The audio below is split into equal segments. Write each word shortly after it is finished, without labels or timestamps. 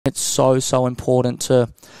It's so important to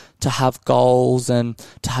have goals and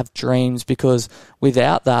to have dreams, because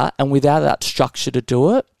without that and without that structure to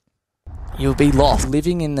do it, you'll be lost.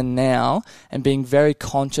 Living in the now and being very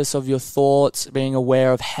conscious of your thoughts, being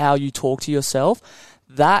aware of how you talk to yourself,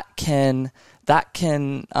 that can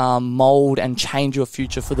mold and change your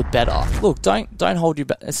future for the better. Look, don't hold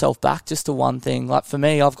yourself back just to one thing. Like for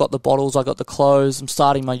me, I've got the bottles, I got the clothes, I'm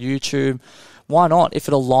starting my YouTube. Why not? If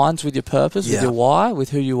it aligns with your purpose, with your why, with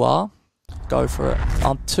who you are, go for it.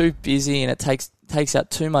 I'm too busy and it takes out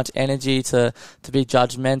too much energy to be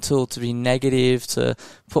judgmental, to be negative, to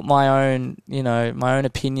put my own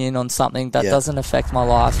opinion on something that doesn't affect my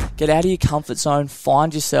life. Get out of your comfort zone,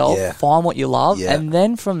 find yourself, find what you love, and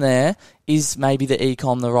then from there is maybe the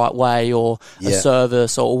ECOM the right way, or a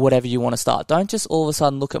service, or whatever you want to start. Don't just all of a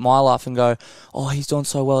sudden look at my life and go, oh, he's doing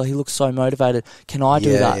so well, he looks so motivated, can I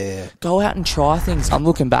do that? Yeah. Go out and try things. I'm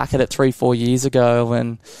looking back at it 3-4 years ago,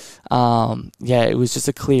 and it was just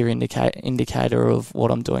a clear indicator of what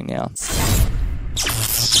I'm doing now. So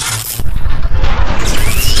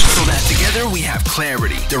that together we have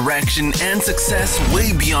clarity, direction, and success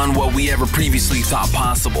way beyond what we ever previously thought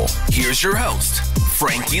possible. Here's your host,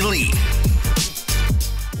 Frankie Lee.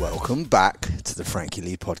 Welcome back to the Frankie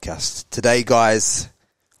Lee podcast. Today, guys,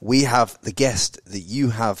 we have the guest that you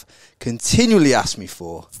have continually asked me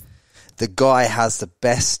for. The guy has the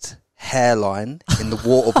best hairline in the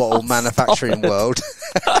water bottle manufacturing world.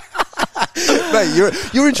 Mate,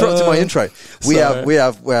 you're interrupting my intro. We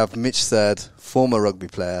have Mitch Third, former rugby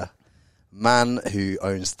player, man who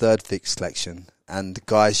owns 3RDPHIX collection. And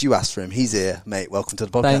guys, you asked for him. He's here, mate. Welcome to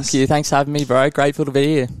the podcast. Thank you. Thanks for having me, bro. Grateful to be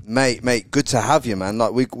here, mate. Good to have you, man.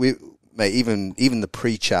 Like mate. Even the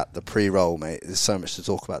pre-chat, the pre-roll, mate. There's so much to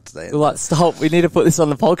talk about today. Like, stop. We need to put this on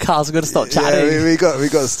the podcast. We've got to stop chatting. Yeah, we got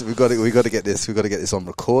to get this. We've got to get this on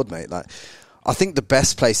record, mate. Like, I think the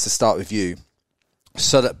best place to start with you,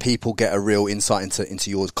 so that people get a real insight into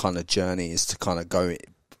your kind of journey, is to kind of go.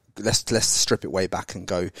 Let's strip it way back and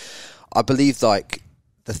go. I believe like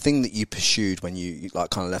the thing that you pursued when you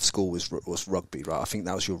like kind of left school was rugby, right? I think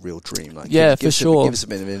that was your real dream. Like, for sure. Give us a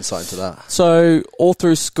bit of insight into that. So all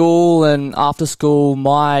through school and after school,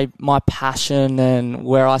 my passion and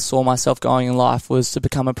where I saw myself going in life was to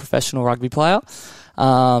become a professional rugby player.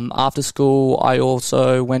 After school, I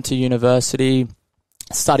also went to university,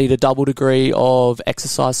 studied a double degree of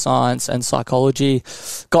exercise science and psychology,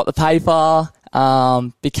 got the paper,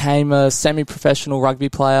 became a semi-professional rugby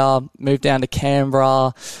player, moved down to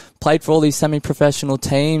Canberra, played for all these semi-professional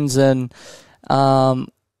teams, and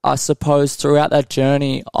I suppose throughout that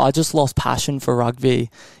journey, I just lost passion for rugby.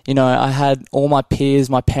 You know, I had all my peers,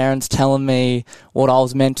 my parents telling me what I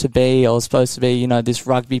was meant to be. I was supposed to be, this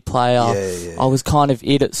rugby player. Yeah. I was kind of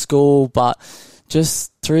it at school, but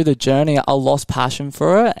just through the journey, I lost passion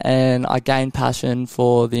for it, and I gained passion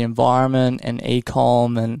for the environment and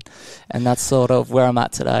ECOM, and that's sort of where I'm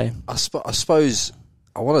at today. I suppose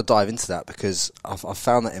I want to dive into that because I've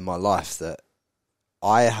found that in my life that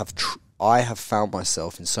I have found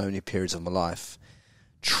myself in so many periods of my life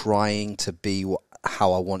trying to be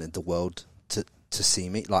how I wanted the world to see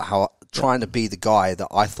me, like trying to be the guy that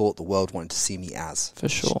I thought the world wanted to see me as. For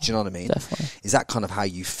sure. Do you know what I mean? Definitely. Is that kind of how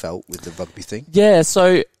you felt with the rugby thing? Yeah,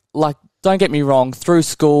 so, like, don't get me wrong, through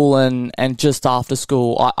school and just after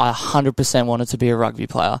school, I 100% wanted to be a rugby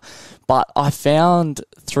player. But I found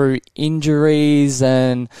through injuries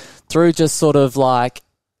and through just sort of like,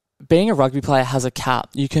 being a rugby player has a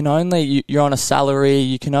cap. You're on a salary,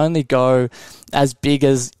 you can only go as big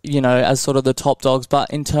as, as sort of the top dogs.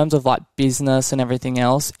 But in terms of like business and everything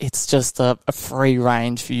else, it's just a free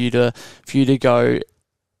range for you to go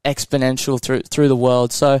exponential through the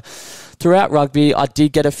world. So throughout rugby, I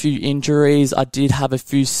did get a few injuries. I did have a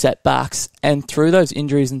few setbacks. And through those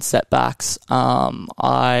injuries and setbacks,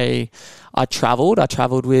 I travelled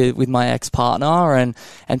with my ex-partner,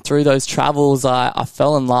 and through those travels, I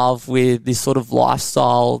fell in love with this sort of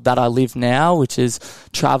lifestyle that I live now, which is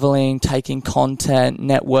travelling, taking content,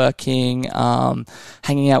 networking,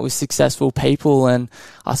 hanging out with successful people. And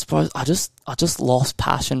I suppose I just lost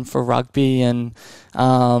passion for rugby. And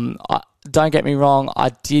don't get me wrong, I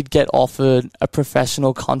did get offered a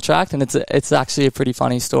professional contract, and it's actually a pretty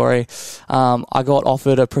funny story. I got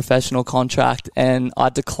offered a professional contract, and I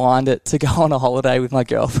declined it to go on a holiday with my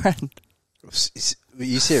girlfriend. Are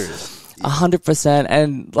you serious? 100%.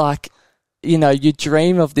 And like, you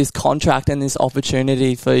dream of this contract and this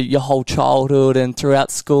opportunity for your whole childhood and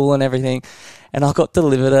throughout school and everything. And I got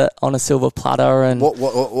delivered it on a silver platter. And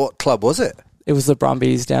what club was it? It was the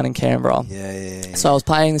Brumbies down in Canberra. Yeah. So I was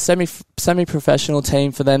playing the semi-professional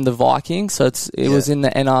team for them, the Vikings. So it was in the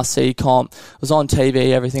NRC comp. It was on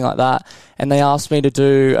TV, everything like that. And they asked me to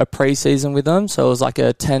do a pre-season with them. So it was like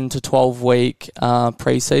a 10 to 12 week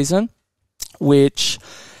pre-season, which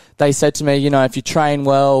they said to me, you know, if you train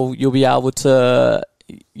well, you'll be able to,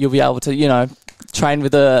 you know, train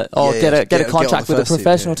with get a contract with a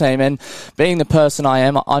professional team. And being the person I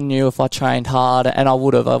am, I knew if I trained hard, and I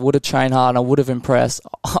would have trained hard and I would have impressed,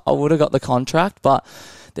 I would have got the contract. But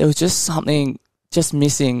there was just something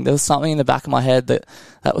missing. There was something in the back of my head that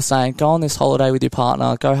was saying, go on this holiday with your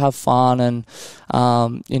partner, go have fun. And,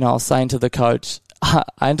 you know, I was saying to the coach, I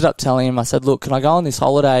ended up telling him, I said, look, can I go on this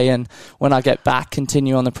holiday and when I get back,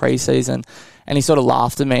 continue on the preseason? And he sort of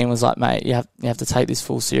laughed at me and was like, mate, you have to take this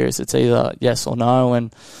full serious. It's either yes or no.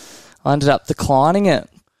 And I ended up declining it.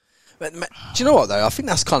 But, do you know what, though? I think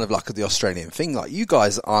that's kind of like the Australian thing. Like, you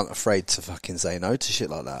guys aren't afraid to fucking say no to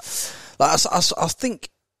shit like that. Like, I think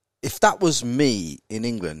if that was me in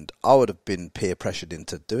England, I would have been peer pressured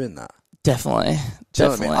into doing that. Definitely. Do you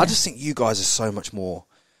know what I mean? I just think you guys are so much more,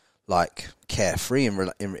 like, carefree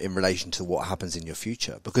in relation to what happens in your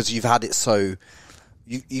future, because you've had it so...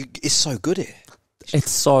 it's so good here.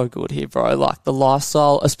 It's so good here, bro. Like, the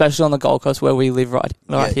lifestyle, especially on the Gold Coast where we live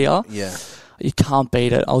right here. Yeah. You can't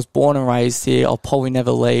beat it. I was born and raised here. I'll probably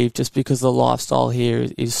never leave just because the lifestyle here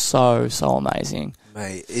is so amazing.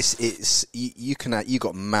 Mate, you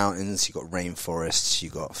got mountains, you got rainforests, you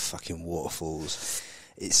got fucking waterfalls.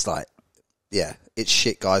 It's like, yeah, it's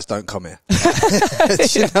shit, guys. Don't come here.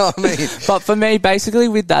 Do you know what I mean? But for me, basically,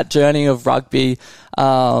 with that journey of rugby,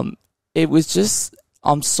 it was just...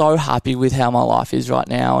 I'm so happy with how my life is right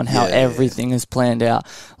now and how everything is planned out.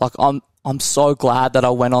 Like, I'm so glad that I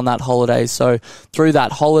went on that holiday. So through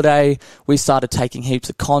that holiday, we started taking heaps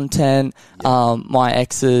of content. My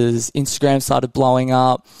ex's Instagram started blowing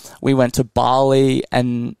up. We went to Bali,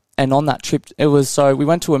 and on that trip, we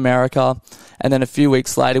went to America, and then a few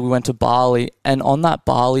weeks later we went to Bali. And on that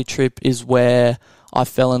Bali trip is where I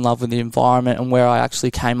fell in love with the environment and where I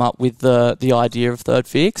actually came up with the idea of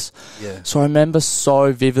 3RDPHIX. Yeah. So I remember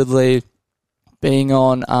so vividly being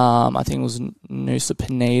on, I think it was Nusa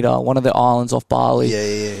Penida, one of the islands off Bali.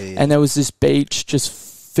 Yeah. And there was this beach just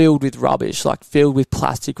filled with rubbish, like filled with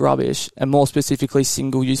plastic rubbish, and more specifically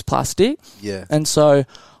single-use plastic. Yeah. And so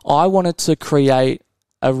I wanted to create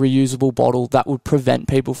a reusable bottle that would prevent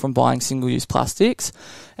people from buying single-use plastics.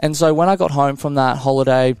 And so when I got home from that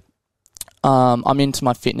holiday, I'm into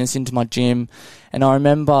my fitness, into my gym, and I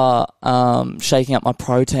remember shaking up my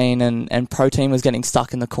protein, and protein was getting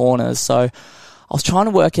stuck in the corners. So I was trying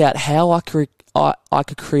to work out how I could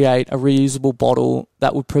create a reusable bottle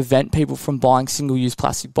that would prevent people from buying single-use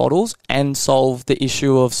plastic bottles and solve the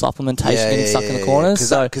issue of supplementation getting stuck in the corners.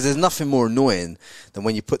 Because there's nothing more annoying than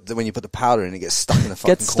when you put the powder in, it gets stuck in the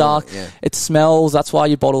fucking corner. Gets stuck. It smells. That's why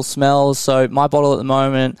your bottle smells. So my bottle at the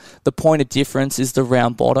moment, the point of difference is the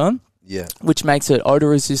round bottom. Yeah. Which makes it odor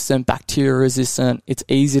resistant, bacteria resistant. It's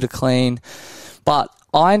easy to clean. But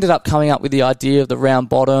I ended up coming up with the idea of the round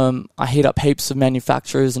bottom. I hit up heaps of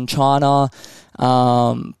manufacturers in China,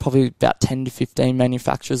 probably about 10 to 15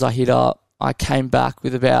 manufacturers I hit up. I came back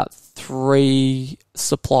with about 3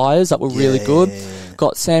 suppliers that were really good.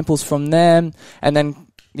 Got samples from them. And then,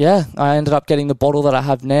 I ended up getting the bottle that I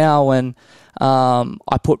have now, and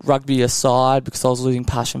I put rugby aside because I was losing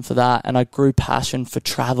passion for that, and I grew passion for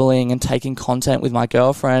traveling and taking content with my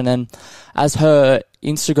girlfriend. And as her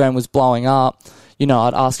Instagram was blowing up, you know,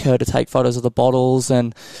 I'd ask her to take photos of the bottles,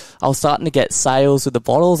 and I was starting to get sales with the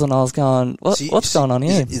bottles, and I was going, what's going on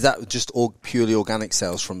here? Is that just all purely organic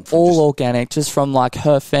sales from all organic, just from like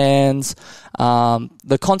her fans?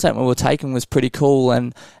 The content we were taking was pretty cool,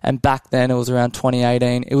 and back then, it was around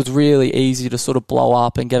 2018, it was really easy to sort of blow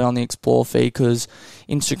up and get on the Explore feed because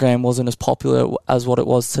Instagram wasn't as popular as what it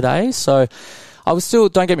was today. So I was still,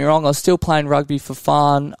 don't get me wrong, I was still playing rugby for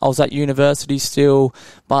fun. I was at university still,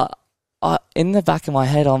 but in the back of my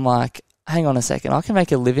head, I'm like, hang on a second, I can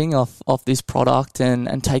make a living off this product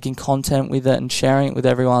and taking content with it and sharing it with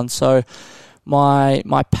everyone. So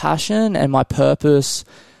my passion and my purpose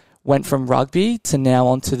went from rugby to now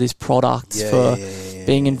onto this product for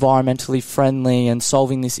being environmentally friendly and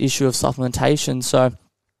solving this issue of supplementation. So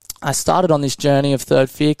I started on this journey of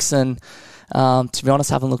 3RDPHIX, and to be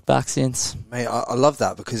honest, I haven't looked back since. Mate, I love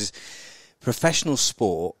that, because professional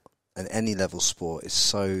sport and any level sport is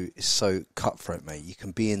so cutthroat, mate. You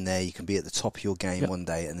can be in there, you can be at the top of your game one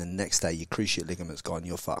day, and the next day your cruciate ligament's gone,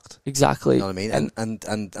 you're fucked. Exactly. You know what I mean?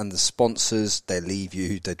 And the sponsors, they leave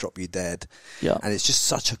you, they drop you dead. Yeah. And it's just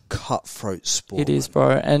such a cutthroat sport. It is,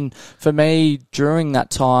 bro. And for me, during that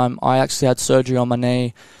time, I actually had surgery on my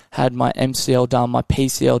knee, had my MCL done, my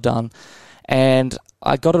PCL done, and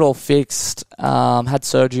I got it all fixed, had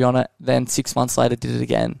surgery on it, then 6 months later did it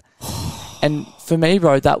again. And for me,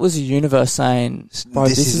 bro, that was the universe saying, bro,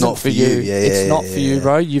 this isn't not for you. It's not for you,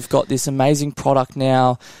 bro. You've got this amazing product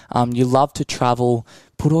now. You love to travel.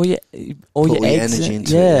 Put all your eggs energy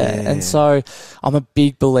into it. And so I'm a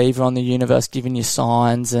big believer on the universe giving you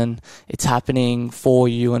signs, and it's happening for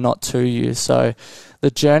you and not to you. So the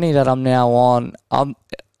journey that I'm now on, I'm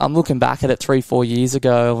looking back at it 3-4 years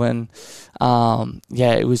ago, and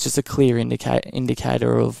it was just a clear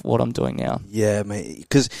indicator of what I'm doing now. Yeah, mate.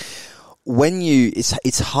 Because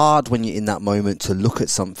it's hard when you're in that moment to look at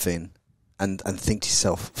something and think to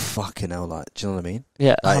yourself, fucking hell, like, do you know what I mean?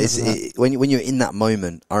 Yeah. Like when you're in that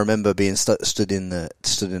moment, I remember being stood in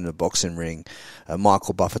the boxing ring,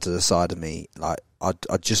 Michael Buffer to the side of me, like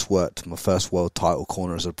I just worked my first world title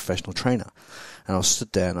corner as a professional trainer. And I was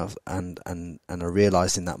stood there, and I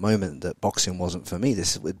realised in that moment that boxing wasn't for me.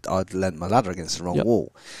 I'd leant my ladder against the wrong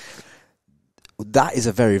wall. That is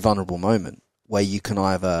a very vulnerable moment where you can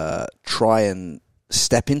either try and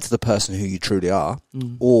step into the person who you truly are,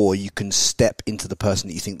 or you can step into the person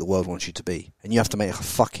that you think the world wants you to be. And you have to make a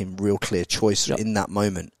fucking real clear choice in that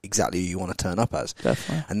moment, exactly who you want to turn up as.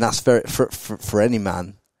 Definitely. And that's very for any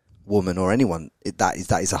man, woman, or anyone. That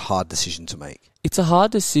is a hard decision to make. It's a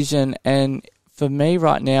hard decision, and for me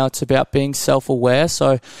right now, it's about being self-aware.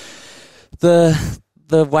 So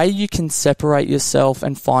the way you can separate yourself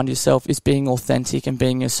and find yourself is being authentic and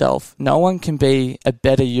being yourself. No one can be a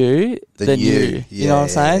better you than you. You know what I'm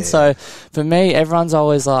saying? Yeah. So for me, everyone's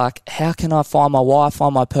always like, how can I find my why,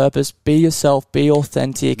 find my purpose? Be yourself, be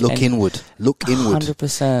authentic. Look inward.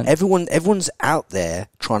 100%. Everyone's out there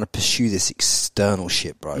trying to pursue this external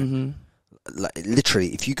shit, bro. Mm-hmm. Like,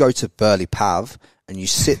 literally, if you go to Burley Pav and you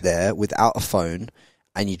sit there without a phone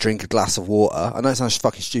and you drink a glass of water, I know it sounds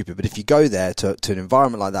fucking stupid, but if you go there to an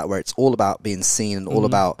environment like that where it's all about being seen and all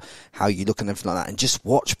about how you look and everything like that, and just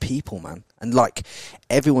watch people, man. And like,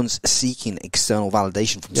 everyone's seeking external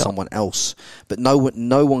validation from someone else, but no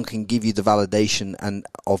one can give you the validation and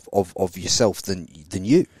of yourself than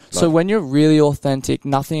you. Like, so when you're really authentic,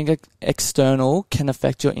 nothing external can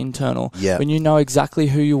affect your internal. Yeah. When you know exactly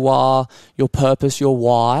who you are, your purpose, your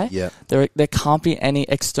why, there can't be any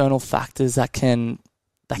external factors that can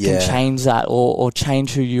change that or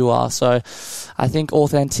change who you are. So I think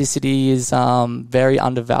authenticity is very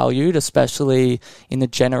undervalued, especially in the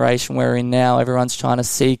generation we're in now. Everyone's trying to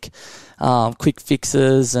seek quick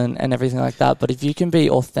fixes and everything like that. But if you can be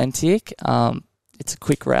authentic, it's a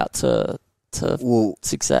quick route to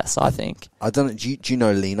success, I think. I don't know. Do you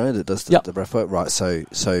know Lino that does the breathwork? Right.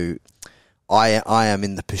 So I am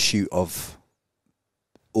in the pursuit of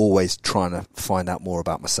always trying to find out more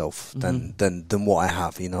about myself than what I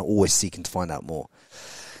have, always seeking to find out more.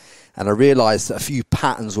 And I realised that a few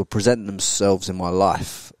patterns were presenting themselves in my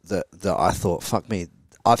life that I thought, fuck me,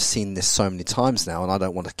 I've seen this so many times now, and I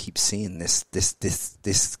don't want to keep seeing this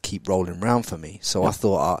keep rolling around for me. So I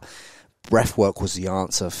thought breathwork was the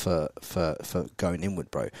answer for going inward,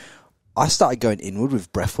 bro. I started going inward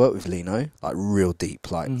with breathwork with Lino, like real deep,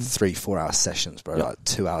 like 3-4 hour sessions, bro, like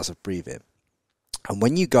 2 hours of breathing. And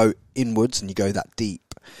when you go inwards and you go that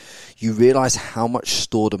deep, you realise how much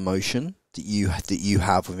stored emotion that you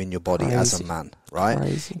have within your body as a man, right?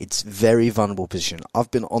 Crazy. It's very vulnerable position.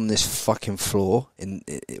 I've been on this fucking floor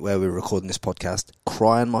where we're recording this podcast,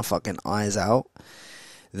 crying my fucking eyes out.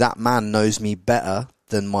 That man knows me better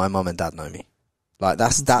than my mum and dad know me. Like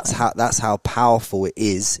that's how powerful it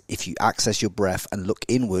is if you access your breath and look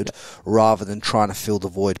inward rather than trying to fill the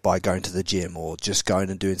void by going to the gym or just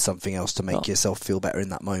going and doing something else to make yourself feel better in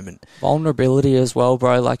that moment. Vulnerability as well,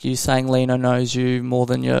 bro. Like you saying Lena knows you more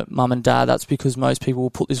than your mum and dad. That's because most people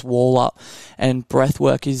will put this wall up, and breath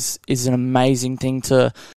work is an amazing thing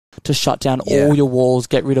to shut down all your walls,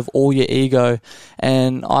 get rid of all your ego.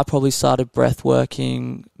 And I probably started breath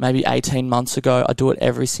working maybe 18 months ago. I do it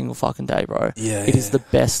every single fucking day, bro. It is the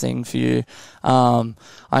best thing for you. I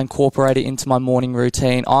incorporate it into my morning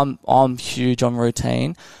routine. I'm huge on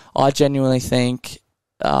routine. I genuinely think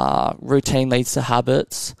routine leads to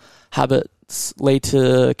habits. Habits habits lead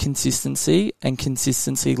to consistency, and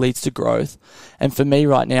consistency leads to growth. And for me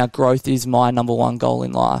right now, growth is my number one goal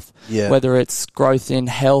in life. Yeah. Whether it's growth in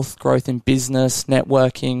health, growth in business,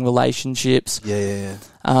 networking, relationships. Yeah.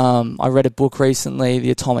 I read a book recently,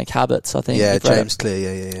 The Atomic Habits, I think. Yeah, James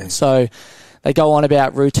Clear. Yeah. So they go on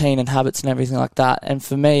about routine and habits and everything like that. And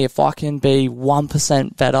for me, if I can be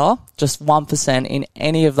 1% better, just 1% in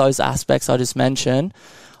any of those aspects I just mentioned,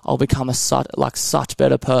 I'll become a such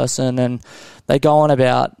better person. And they go on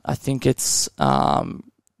about, I think it's,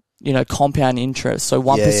 compound interest. So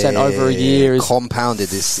 1% over a year is compounded.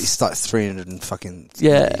 It's like 300 and fucking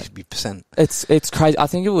percent. It's crazy. I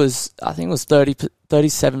think it was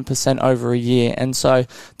 37% over a year. And so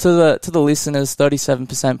to the listeners,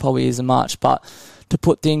 37% probably isn't much, but to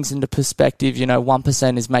put things into perspective,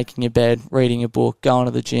 1% is making your bed, reading a book, going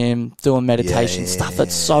to the gym, doing meditation, stuff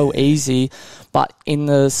that's so easy. But in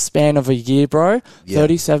the span of a year, bro,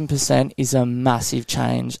 37% is a massive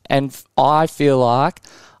change. And I feel like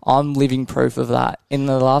I'm living proof of that. In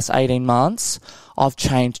the last 18 months, I've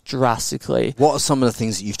changed drastically. What are some of the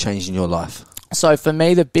things that you've changed in your life? So for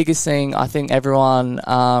me, the biggest thing I think everyone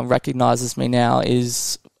recognizes me now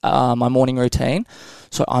is my morning routine.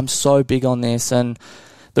 So I'm so big on this, and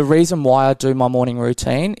the reason why I do my morning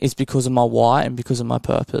routine is because of my why and because of my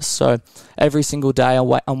purpose. So every single day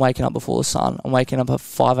I'm waking up before the sun. I'm waking up at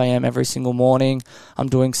 5 a.m. every single morning. I'm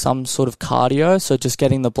doing some sort of cardio, so just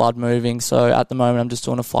getting the blood moving. So at the moment I'm just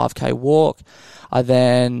doing a 5K walk. I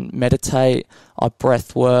then meditate, I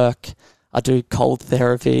breath work, I do cold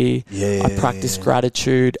therapy, I practice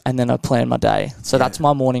gratitude, and then I plan my day. So that's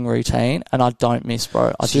my morning routine, and I don't miss,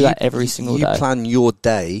 bro. I do that every single day. You plan your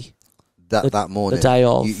day that morning, the day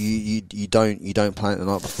of. You don't plan it the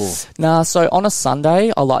night before. Nah. So on a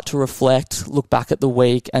Sunday, I like to reflect, look back at the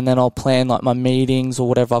week, and then I'll plan like my meetings or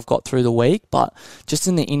whatever I've got through the week. But just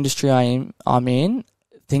in the industry I'm in,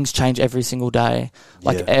 things change every single day,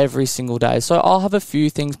 every single day. So I'll have a few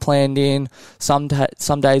things planned in. Some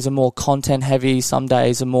days are more content heavy. Some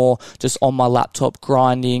days are more just on my laptop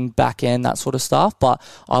grinding, back end, that sort of stuff. But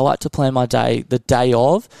I like to plan my day the day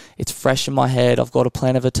of. It's fresh in my head. I've got a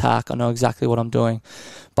plan of attack. I know exactly what I'm doing.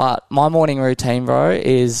 But my morning routine, bro,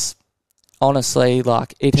 is honestly,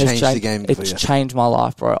 like, it has changed the game. It's changed my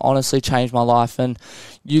life, bro. Honestly, changed my life. And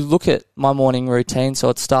you look at my morning routine, so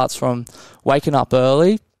it starts from waking up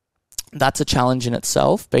early. That's a challenge in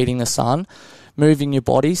itself, beating the sun. Moving your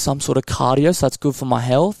body, some sort of cardio, so that's good for my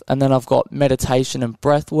health. And then I've got meditation and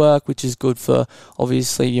breath work, which is good for,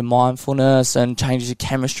 obviously, your mindfulness and changes your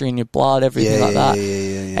chemistry in your blood, everything like that.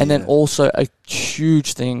 And then also a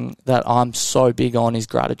huge thing that I'm so big on is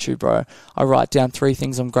gratitude, bro. I write down 3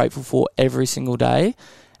 things I'm grateful for every single day,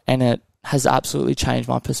 and it has absolutely changed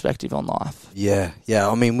my perspective on life. Yeah.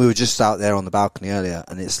 I mean, we were just out there on the balcony earlier,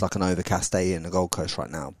 and it's like an overcast day in the Gold Coast right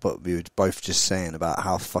now, but we were both just saying about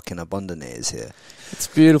how fucking abundant it is here. It's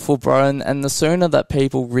beautiful, bro, and the sooner that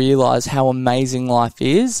people realise how amazing life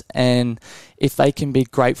is, and if they can be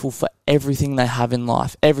grateful for everything they have in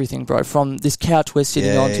life, everything, bro, from this couch we're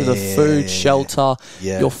sitting on to the food, shelter,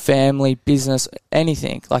 your family, business,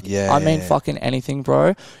 anything. Fucking anything,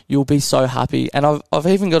 bro. You'll be so happy. And I've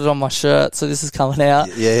even got it on my shirt, so this is coming out.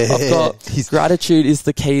 I've got gratitude is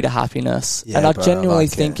the key to happiness. And I genuinely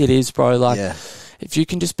think it is, bro. If you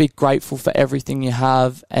can just be grateful for everything you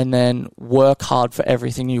have and then work hard for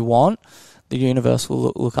everything you want, the universe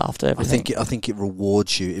will look after everything. I think it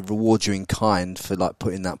rewards you. It rewards you in kind for like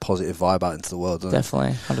putting that positive vibe out into the world. Doesn't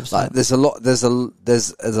Definitely, 100%. Like,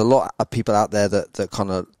 there's a lot of people out there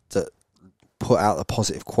that put out a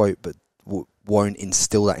positive quote, but won't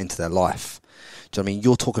instill that into their life. Do you know what I mean?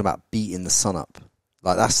 You're talking about beating the sun up.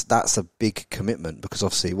 Like that's a big commitment, because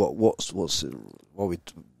obviously what we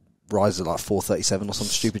rise at like 4:37 or some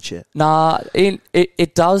stupid shit. Nah,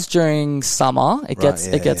 it does during summer. It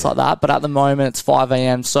gets like that, but at the moment it's 5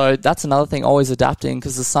 a.m. So that's another thing, always adapting,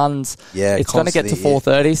 because the sun's it's going to get to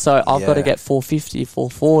 4:30, so I've got to get 4:50,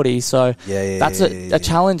 4:40. So that's a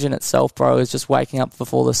challenge in itself, bro. Is just waking up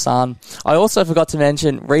before the sun. I also forgot to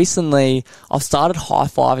mention, recently I've started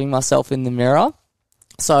high-fiving myself in the mirror.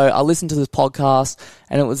 So I listened to this podcast,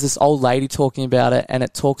 and it was this old lady talking about it, and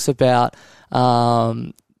it talks about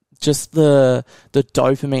just the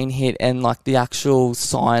dopamine hit and like the actual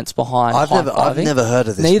science behind high-fiving. I've never heard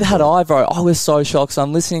of this. Neither had I, bro. I was so shocked. So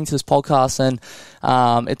I'm listening to this podcast, and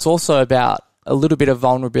it's also about a little bit of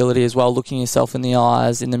vulnerability as well, looking yourself in the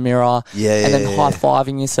eyes, in the mirror, and then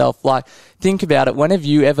high-fiving yourself. Like, think about it. When have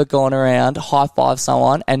you ever gone around, high-five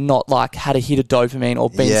someone and not like had a hit of dopamine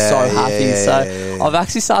or been so happy? I've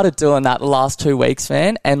actually started doing that the last 2 weeks,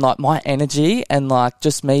 man. And like my energy and like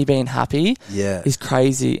just me being happy is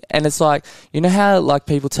crazy. And it's like, you know how like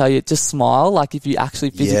people tell you just smile, like if you actually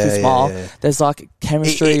physically smile, there's like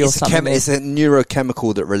chemistry or something. It's a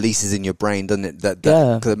neurochemical that releases in your brain, doesn't it?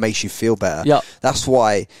 That makes you feel better. Yep. That's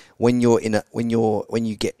why when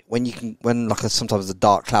sometimes a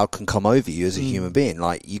dark cloud can come over you as a human being,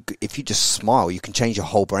 like if you just smile, you can change your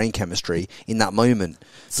whole brain chemistry in that moment.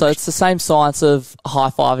 So it's the same science of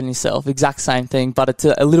high-fiving yourself, exact same thing, but it's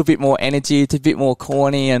a little bit more energy, it's a bit more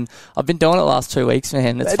corny, and I've been doing it the last 2 weeks,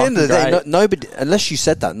 man. It's at the end of the great. day, nobody, unless you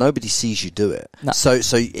said that, nobody sees you do it. No. So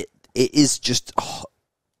it is just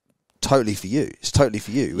totally for you. It's totally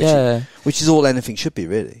for you, which is all anything should be,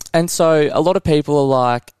 really. And so a lot of people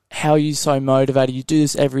are like, how are you so motivated? You do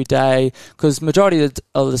this every day. Because majority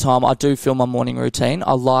of the time, I do feel my morning routine.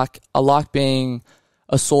 I like being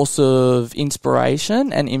a source of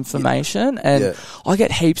inspiration and information. And I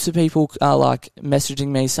get heaps of people like messaging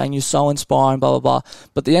me saying, you're so inspiring, blah, blah, blah.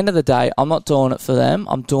 But at the end of the day, I'm not doing it for them.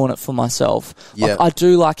 I'm doing it for myself. Like, I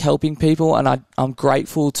do like helping people, and I'm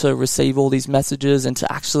grateful to receive all these messages and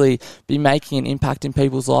to actually be making an impact in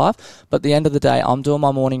people's life. But at the end of the day, I'm doing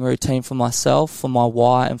my morning routine for myself, for my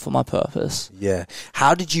why, and for my purpose. Yeah.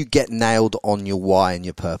 How did you get nailed on your why and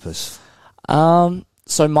your purpose?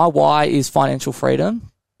 So my why is financial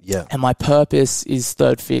freedom. Yeah. And my purpose is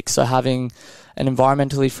 3RDPHIX. So having an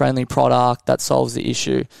environmentally friendly product that solves the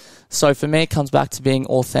issue. So for me, it comes back to being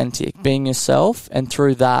authentic, being yourself. And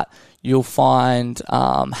through that, you'll find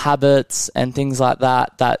habits and things like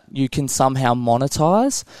that you can somehow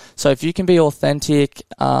monetize. So if you can be authentic,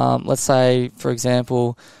 let's say, for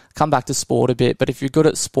example, come back to sport a bit, but if you're good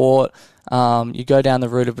at sport, you go down the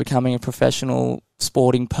route of becoming a professional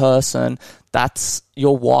sporting person, that's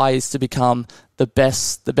your why, is to become the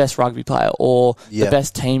best rugby player or the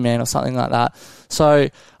best team man or something like that. So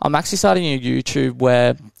I'm actually starting a YouTube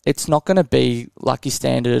where it's not going to be like your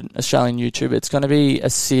standard Australian YouTube. It's going to be a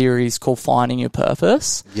series called Finding Your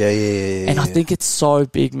Purpose. And I think it's so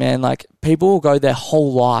big, man. Like, people will go their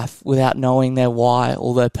whole life without knowing their why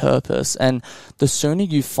or their purpose. And the sooner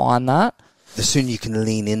you find that, the sooner you can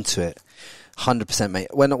lean into it. 100%, mate.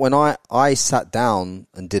 When I sat down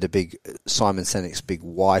and did a big Simon Sinek's big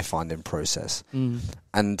why finding process,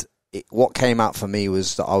 and what came out for me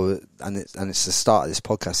was that and it's the start of this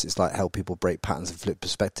podcast. It's like help people break patterns and flip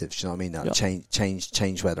perspectives. You know what I mean? Like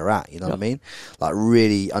change where they're at. You know what I mean? Like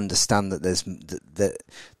really understand that there's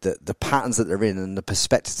the patterns that they're in and the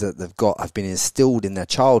perspectives that they've got have been instilled in their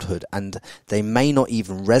childhood, and they may not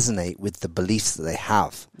even resonate with the beliefs that they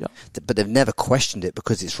have. But they've never questioned it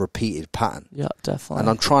because it's repeated pattern. Yeah, definitely. And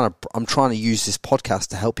I'm trying to use this podcast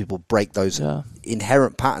to help people break those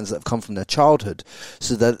inherent patterns that have come from their childhood,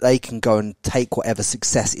 so that they can go and take whatever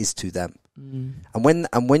success is to them. And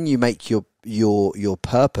when you make your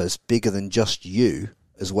purpose bigger than just you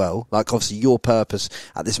as well, like obviously your purpose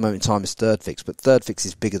at this moment in time is 3RDPHIX, but 3RDPHIX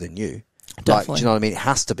is bigger than you. Like, do you know what I mean? It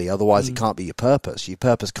has to be, otherwise it can't be your purpose. Your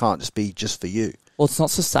purpose can't just be just for you. Well, it's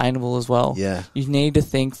not sustainable as well. Yeah. You need to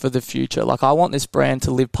think for the future. Like, I want this brand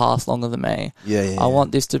to live past longer than me. I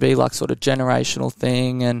want this to be like sort of generational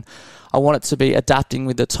thing, and I want it to be adapting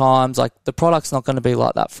with the times. Like, the product's not going to be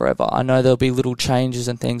like that forever. I know there'll be little changes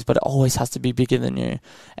and things, but it always has to be bigger than you.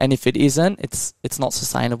 And if it isn't, it's not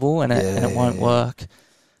sustainable, and it won't work.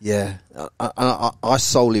 Yeah, I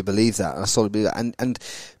solely believe that. And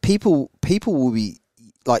people will be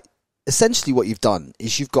like, essentially what you've done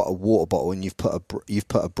is you've got a water bottle and you've put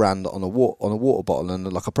a brand on a water bottle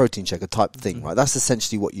and like a protein shaker type thing, right? That's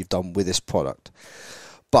essentially what you've done with this product.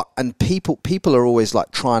 And people are always like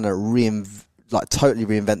trying to totally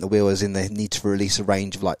reinvent the wheel, as in they need to release a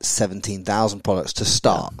range of like 17,000 products to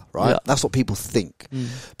start, right? That's what people think.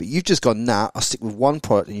 But you've just gone, I'll stick with one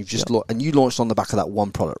product, and you've just and you launched on the back of that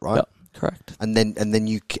one product, right? Correct. And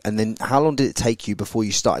then how long did it take you before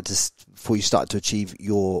you started to achieve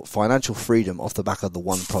your financial freedom off the back of the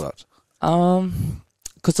one product?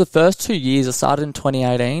 Because the first 2 years, I started in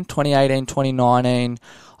 2018, 2019,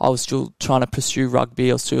 I was still trying to pursue rugby.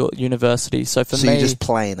 I was still at university. So me... you're just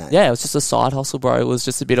playing it? Yeah, it was just a side hustle, bro. It was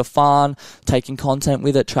just a bit of fun, taking content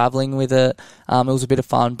with it, traveling with it. It was a bit of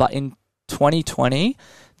fun. But in 2020,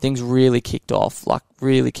 things really kicked off.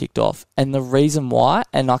 And the reason why,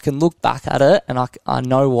 and I can look back at it and I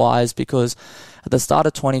know why, is because at the start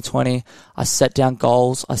of 2020, I set down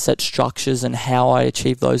goals, I set structures and how I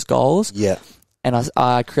achieved those goals. Yeah. And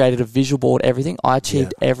I created a visual board, everything. I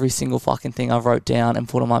achieved every single fucking thing I wrote down and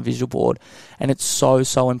put on my visual board. And it's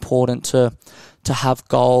so important to have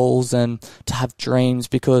goals and to have dreams,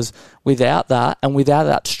 because without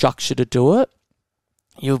that structure to do it,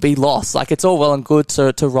 you'll be lost. Like, it's all well and good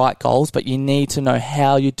to write goals, but you need to know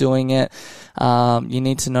how you're doing it. You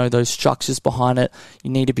need to know those structures behind it. You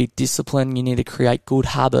need to be disciplined. You need to create good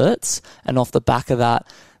habits. And off the back of that,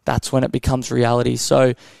 that's when it becomes reality.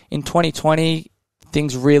 So in 2020,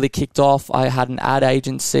 things really kicked off. I had an ad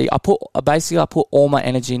agency. I put all my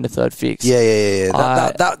energy into 3RDPHIX.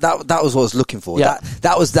 Yeah. That was what I was looking for. Yeah.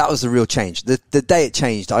 That was the real change. The day it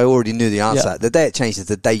changed, I already knew the answer. Yeah. The day it changed is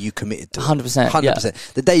the day you committed to it. 100%. 100%. Yeah.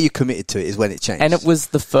 The day you committed to it is when it changed. And it was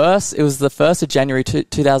the 1st of January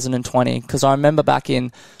 2020, because I remember back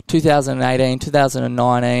in 2018,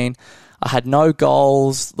 2019, I had no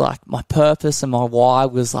goals. Like, my purpose and my why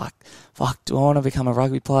was like, fuck, do I want to become a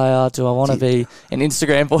rugby player? Do I want to be an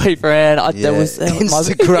Instagram boyfriend?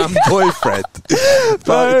 Instagram boyfriend.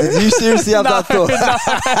 Bro, did you seriously have that thought? No.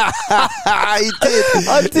 He did.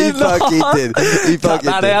 I did not. He fucking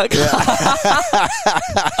that did. out. Yeah.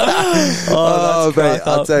 Oh mate,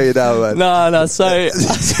 I'll tell you now, man. No. So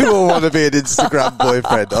you all want to be an Instagram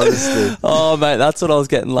boyfriend, honestly. Oh mate, that's what I was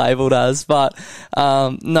getting labelled as. But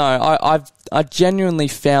no, I genuinely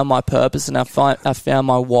found my purpose, and I found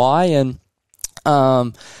my why, and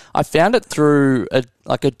I found it through a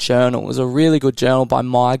journal. It was a really good journal by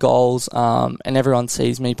My Goals, and everyone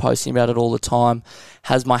sees me posting about it all the time.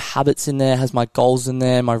 Has my habits in there, has my goals in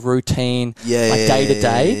there, my routine, my day to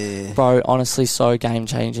day. Bro, honestly, so game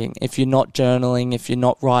changing. If you're not journaling, if you're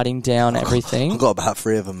not writing down everything, I've got about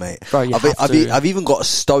 3 of them, mate. Bro, I've even got a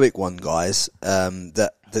stoic one, guys.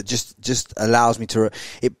 That just allows me to.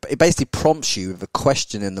 It basically prompts you with a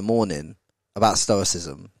question in the morning about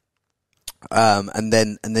stoicism. And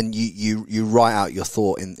then you write out your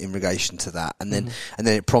thought in relation to that, and then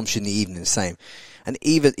it prompts you in the evening the same, and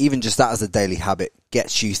even just that as a daily habit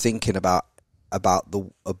gets you thinking about the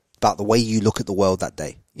way you look at the world that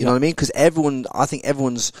day. You know what I mean? Because I think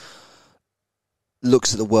everyone's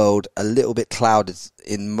looks at the world a little bit clouded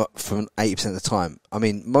from 80% of the time. I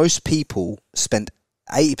mean, most people spend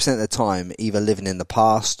 80% of the time either living in the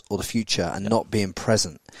past or the future and not being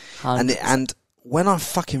present. And when I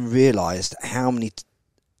fucking realised how many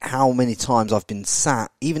times I've been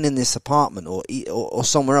sat, even in this apartment or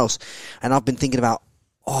somewhere else, and I've been thinking about,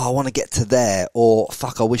 I want to get to there, or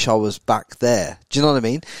fuck, I wish I was back there. Do you know what I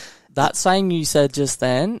mean? That saying you said just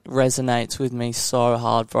then resonates with me so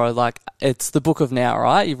hard, bro. Like, it's the Book of Now,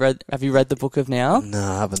 right? Have you read the Book of Now? No,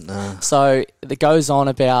 I haven't, no. So it goes on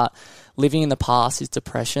about living in the past is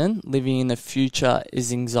depression, living in the future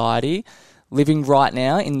is anxiety, living right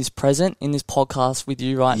now in this present, in this podcast with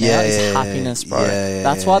you right now is happiness, bro.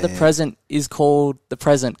 That's why the present is called the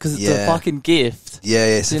present, because it's a fucking gift. Do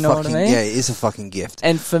you know what I mean? Yeah, it is a fucking gift.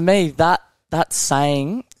 And for me, that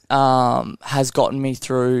saying has gotten me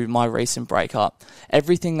through my recent breakup.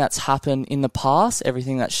 Everything that's happened in the past,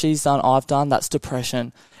 everything that she's done, I've done, that's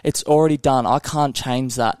depression. It's already done. I can't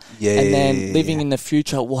change that. Living in the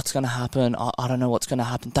future, what's going to happen? I don't know what's going to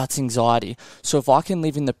happen. That's anxiety. So if I can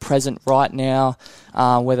live in the present right now,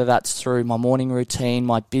 whether that's through my morning routine,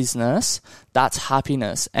 my business, that's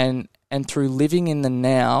happiness. And through living in the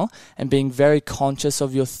now and being very conscious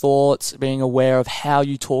of your thoughts, being aware of how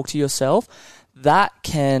you talk to yourself, that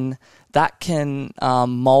can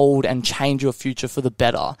mold and change your future for the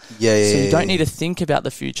better. So you don't need to think about the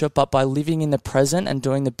future, but by living in the present and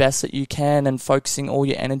doing the best that you can and focusing all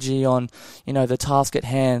your energy on, the task at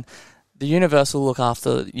hand, the universe will look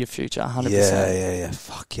after your future 100%. Yeah.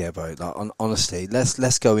 Fuck yeah, bro. Like, honestly,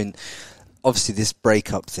 let's go in. Obviously, this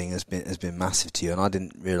breakup thing has been massive to you, and I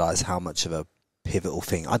didn't realise how much of a pivotal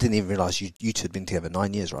thing. I didn't even realise you two had been together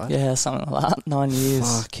 9 years, right? Yeah, something like that. 9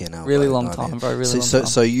 years. Fucking hell, really bro, long time, bro. Really long time.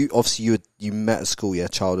 So you obviously you met at school,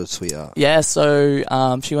 childhood sweetheart. Yeah. So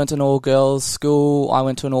she went to an all girls school. I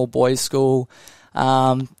went to an all boys school.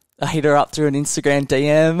 I hit her up through an Instagram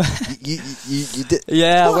DM. You did?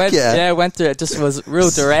 Yeah, I went through it. Just was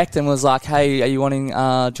real direct and was like, "Hey, are you wanting? Do you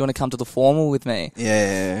want to come to the formal with me?"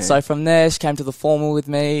 Yeah. So from there, she came to the formal with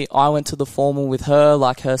me. I went to the formal with her,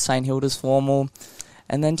 like her St Hilda's formal,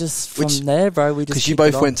 and then just from there, bro, we just because you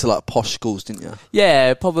both went to like posh schools, didn't you?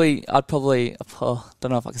 Yeah, I'd probably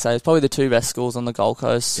don't know if I can say it's probably the two best schools on the Gold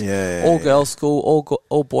Coast. All girls school,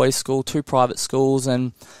 all boys school, two private schools,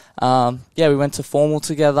 and. We went to formal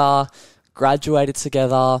together, graduated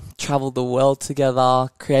together, travelled the world together,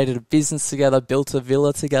 created a business together, built a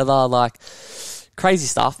villa together, like crazy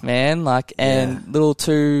stuff, man. Little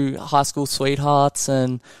two high school sweethearts,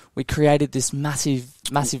 and we created this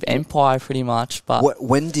massive empire pretty much. But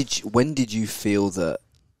when did you feel that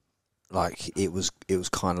like it was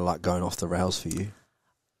kind of like going off the rails for you?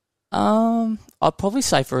 I'd probably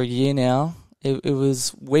say for a year now.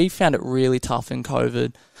 we found it really tough in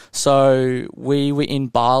COVID. So we were in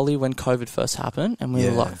Bali when COVID first happened, and we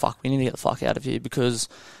were like, fuck, we need to get the fuck out of here because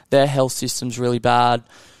their health system's really bad.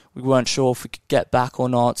 We weren't sure if we could get back or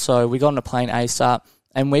not. So we got on a plane ASAP,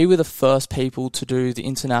 and we were the first people to do the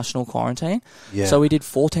international quarantine. Yeah. So we did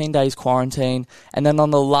 14 days quarantine, and then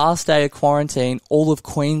on the last day of quarantine, all of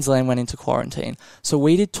Queensland went into quarantine. So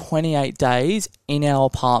we did 28 days in our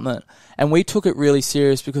apartment, and we took it really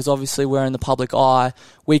serious because obviously we're in the public eye.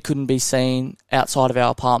 We couldn't be seen outside of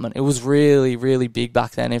our apartment. It was really, really big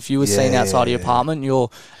back then. If you were seen outside of your apartment, you're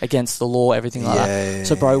against the law, everything like that.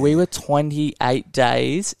 So, bro, we were 28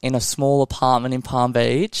 days in a small apartment in Palm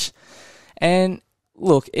Beach, and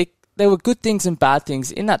look, there were good things and bad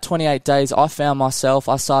things. In that 28 days, I found myself,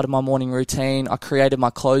 I started my morning routine, I created my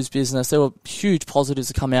clothes business. There were huge positives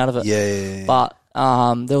that come out of it. But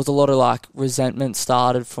there was a lot of like resentment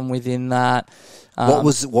started from within that.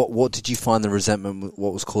 What did you find the resentment,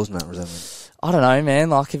 what was causing that resentment? I don't know, man.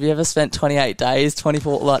 Like, have you ever spent 28 days,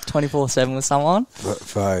 24/7 with someone?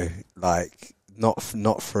 Bro, like, not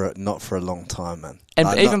for a long time, man.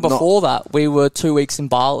 And even before that, we were 2 weeks in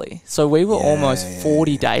Bali. So we were almost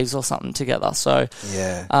 40 days or something together. So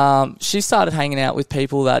she started hanging out with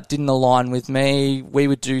people that didn't align with me. We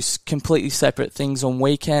would do completely separate things on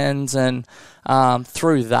weekends, and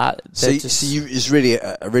through that... it's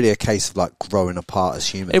really a case of like growing apart as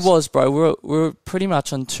humans. It was, bro. We were pretty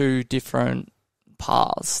much on two different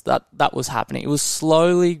paths that was happening. It was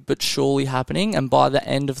slowly but surely happening, and by the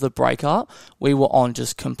end of the breakup, we were on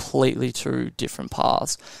just completely two different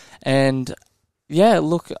paths. And yeah,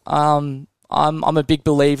 look, I'm a big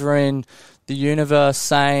believer in the universe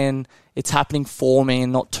saying it's happening for me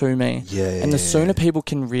and not to me. And the sooner people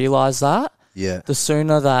can realize that, the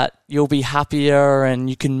sooner that you'll be happier and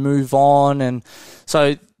you can move on. And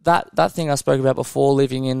so that thing I spoke about before,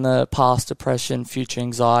 living in the past, depression, future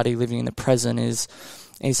anxiety, living in the present is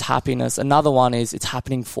happiness. Another one is it's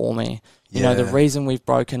happening for me. You know, the reason we've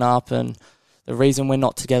broken up and the reason we're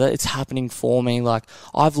not together, it's happening for me. Like,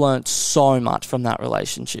 I've learned so much from that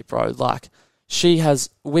relationship, bro. Like, she has,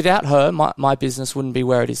 without her, my business wouldn't be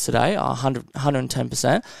where it is today,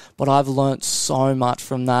 110%. But I've learned so much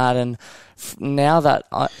from that, and now that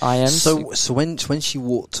I am... So when she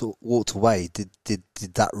walked away, did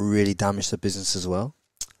that really damage the business as well?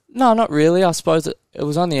 No, not really. I suppose it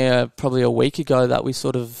was only probably a week ago that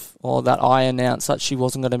that I announced that she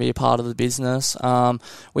wasn't going to be a part of the business.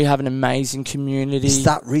 We have an amazing community. Is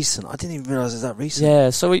that recent? I didn't even realise it's that recent. Yeah,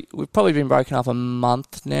 so we've probably been broken up a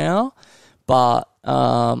month now. But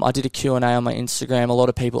I did a Q&A on my Instagram. A lot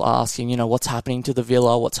of people asking, you know, what's happening to the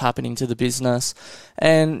villa? What's happening to the business?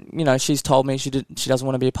 And, you know, she's told me she doesn't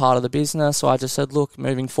want to be a part of the business. So I just said, look,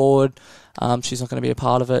 moving forward, she's not going to be a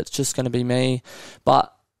part of it. It's just going to be me.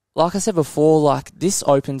 But like I said before, like, this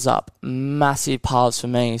opens up massive paths for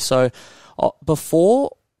me. So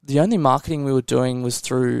before, the only marketing we were doing was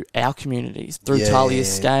through our communities, through Talia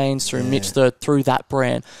Skeins, through Mitch Third, through that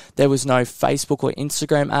brand. There was no Facebook or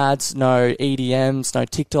Instagram ads, no EDMs, no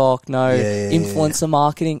TikTok, no influencer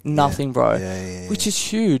marketing, nothing, bro. Which is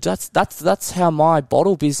huge. That's how my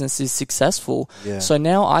bottle business is successful. So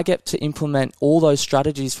now I get to implement all those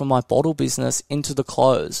strategies from my bottle business into the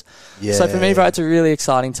clothes. So for me, bro, it's a really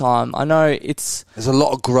exciting time. I know there's a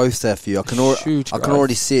lot of growth there for you. I can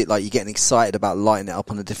already see it. Like, you're getting excited about lighting it up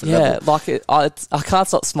on a different level. Like I can't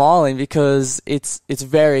stop smiling because it's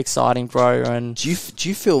very exciting, bro. And do you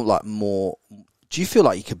feel like more? Do you feel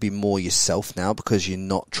like you could be more yourself now because you're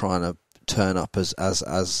not trying to turn up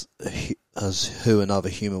as who another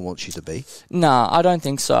human wants you to be? Nah, I don't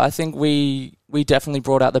think so. I think we definitely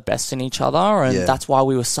brought out the best in each other, and that's why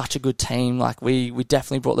we were such a good team. Like, we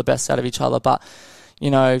definitely brought the best out of each other. But, you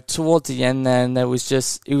know, towards the end, then it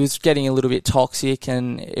was getting a little bit toxic,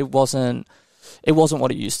 and it wasn't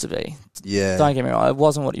what it used to be. Don't get me wrong, it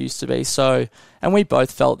wasn't what it used to be. So, and we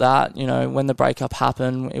both felt that, you know, when the breakup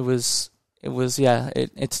happened, it's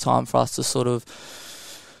time for us to sort of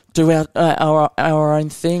do our own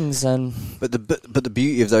things. And but the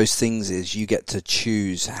beauty of those things is you get to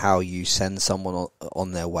choose how you send someone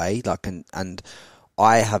on their way. Like, and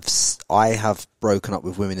I have broken up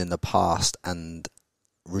with women in the past and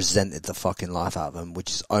resented the fucking life out of them, which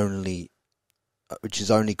has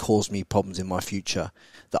only caused me problems in my future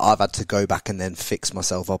that I've had to go back and then fix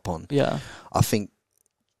myself up on. I think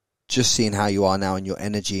just seeing how you are now and your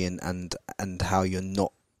energy and how you're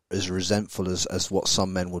not as resentful as what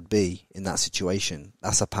some men would be in that situation,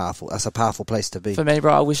 that's a powerful place to be. For me,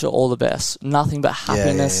 bro, I wish her all the best. Nothing but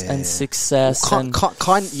happiness and success. Well,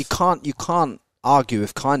 you can't argue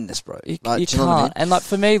with kindness, bro. You do you can't. know what I mean? And like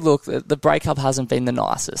for me, look, the breakup hasn't been the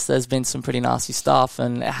nicest. There's been some pretty nasty stuff,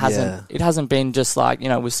 and it hasn't been just like,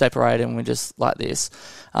 we're separated and we're just like this.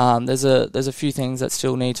 There's a few things that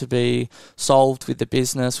still need to be solved with the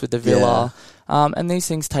business, with the villa. And these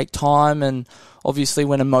things take time, and obviously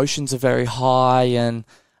when emotions are very high and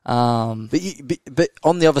But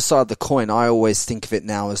on the other side of the coin, I always think of it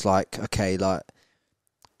now as like, okay, like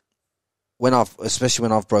especially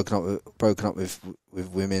when I've broken up with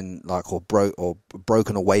women, like or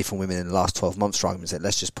broken away from women in the last 12 months,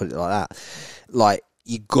 let's just put it like that. Like,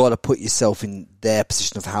 you got to put yourself in their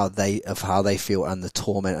position of how they feel and the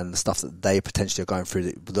torment and the stuff that they potentially are going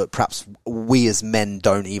through that perhaps we as men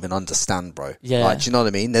don't even understand, bro. Yeah. Like, do you know what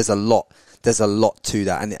I mean? There's a lot to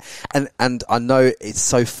that, and I know it's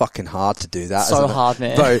so fucking hard to do that. So hard,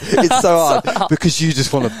 man. Bro, it's so hard because you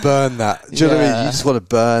just want to burn that. Do you know what I mean? You just want to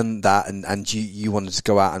burn that, and you want to just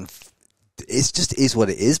go out and it's just is what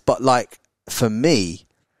it is. But like for me,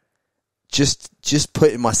 just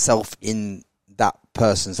putting myself in that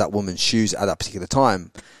woman's shoes at that particular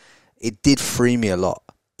time, it did free me a lot.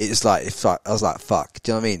 It's like I was like, fuck.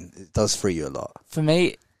 Do you know what I mean? It does free you a lot. For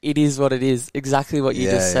me, it is what it is. Exactly what you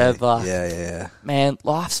just said. Like, man,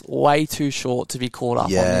 life's way too short to be caught up on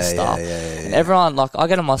this stuff. And everyone, like, I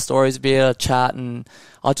get on my stories, be a chat, and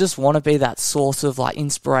I just want to be that source of like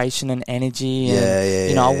inspiration and energy.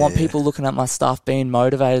 And I want people looking at my stuff, being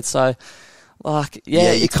motivated. So, like,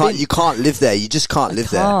 you can't live there. You just can't live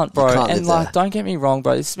there. Can't, bro. You can't and like, don't get me wrong,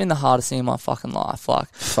 bro. This has been the hardest thing in my fucking life.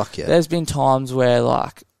 Like, fuck yeah. There's been times where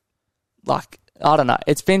like. I don't know.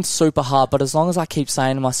 It's been super hard, but as long as I keep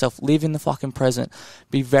saying to myself, live in the fucking present,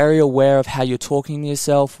 be very aware of how you're talking to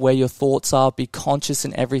yourself, where your thoughts are, be conscious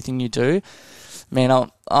in everything you do. Man,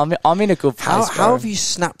 I'm in a good place. How have you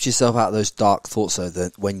snapped yourself out of those dark thoughts though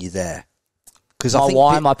when you're there? Because my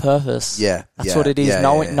why, my purpose. That's what it is.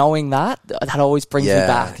 Knowing that always brings me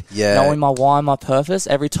back. Knowing my why, my purpose.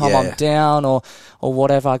 Every time I'm down or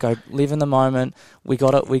whatever, I go live in the moment. We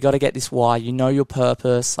got to get this why. You know your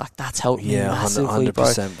purpose. Like, that's helped me massively,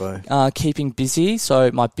 100%, bro. Keeping busy. So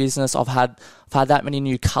my business, I've had that many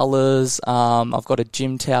new colours. I've got a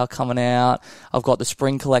gym towel coming out. I've got the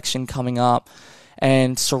spring collection coming up,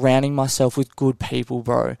 and surrounding myself with good people,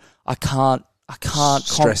 bro. I can't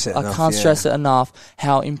stress it enough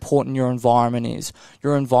how important your environment is.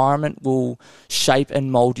 Your environment will shape and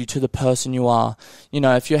mold you to the person you are.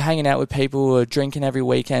 If you're hanging out with people who are drinking every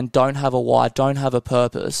weekend, don't have a why, don't have a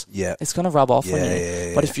purpose, it's going to rub off on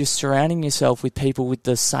you. But if you're surrounding yourself with people with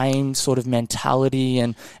the same sort of mentality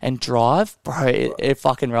and drive, bro, it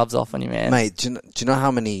fucking rubs off on you, man. Mate, do you know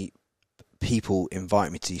how many people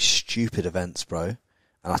invite me to these stupid events, bro?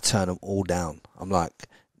 And I turn them all down. I'm like...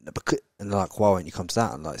 And they're like, why won't you come to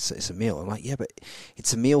that? And like, it's a meal. I'm like, yeah, but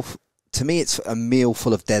it's a meal. To me, it's a meal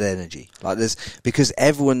full of dead energy. Like, because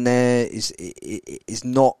everyone there is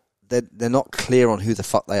not. They're not clear on who the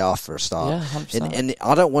fuck they are for a start. Yeah, 100%. And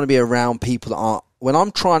I don't want to be around people that aren't. When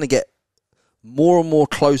I'm trying to get more and more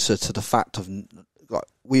closer to the fact of, like,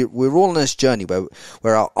 we're all on this journey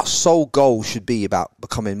where our sole goal should be about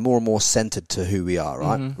becoming more and more centered to who we are.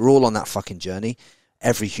 Right? Mm-hmm. We're all on that fucking journey.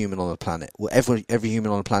 Every human on the planet. Well, every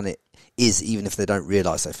human on the planet is, even if they don't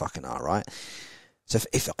realise they fucking are, right? So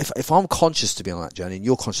if I'm conscious to be on that journey and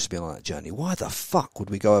you're conscious to be on that journey, why the fuck would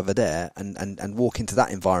we go over there and walk into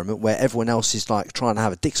that environment where everyone else is like trying to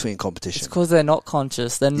have a dick swinging competition? It's because they're not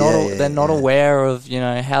conscious. They're not aware of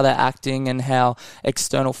how they're acting and how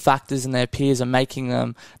external factors and their peers are making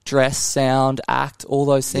them dress, sound, act, all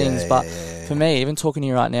those things. For me, even talking to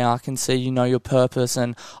you right now, I can see your purpose,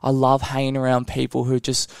 and I love hanging around people who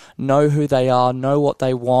just know who they are, know what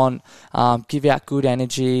they want, give out good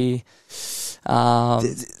energy. I'll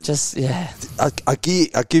give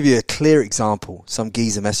you a clear example. Some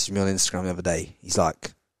geezer messaged me on Instagram the other day. He's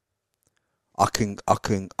like, I can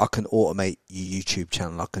automate your YouTube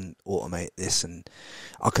channel. I can automate this, and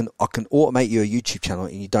I can automate your YouTube channel,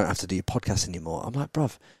 and you don't have to do your podcast anymore. I'm like,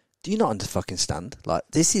 bruv, do you not understand? Like,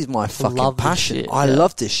 this is my fucking passion. I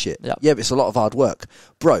love this shit. Yep. Yeah, but it's a lot of hard work,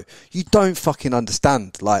 bro. You don't fucking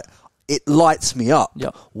understand. Like, it lights me up.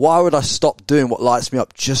 Yep. Why would I stop doing what lights me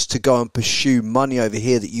up just to go and pursue money over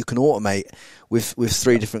here that you can automate with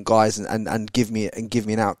 3 different guys and give me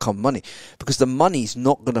an outcome money? Because the money's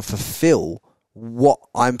not going to fulfill what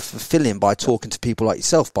I'm fulfilling by talking to people like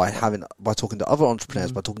yourself, by talking to other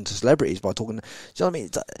entrepreneurs, by talking to celebrities, by talking to, do you know what I mean?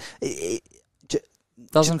 It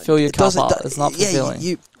doesn't fill your cup up. It's not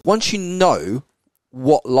fulfilling. Once you know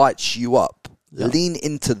what lights you up, lean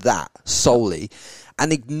into that solely.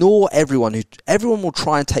 And ignore everyone. Everyone will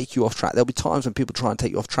try and take you off track. There'll be times when people try and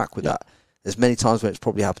take you off track with that. There's many times when it's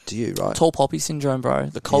probably happened to you, right? Tall poppy syndrome, bro.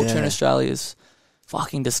 The culture in Australia is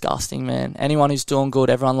fucking disgusting, man. Anyone who's doing good,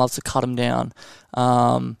 everyone loves to cut them down.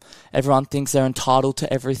 Everyone thinks they're entitled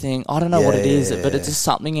to everything. I don't know what it is, but it's just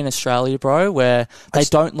something in Australia, bro, where they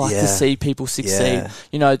don't like to see people succeed. Yeah.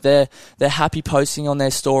 You know, they're happy posting on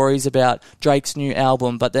their stories about Drake's new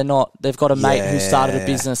album, but they're not. They've got a mate who started a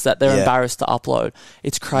business that they're embarrassed to upload.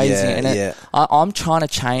 It's crazy, I'm trying to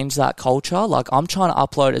change that culture. Like, I'm trying to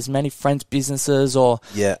upload as many friends' businesses or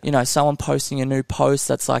you know, someone posting a new post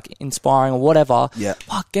that's like inspiring or whatever.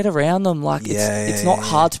 Fuck, get around them. Like, it's not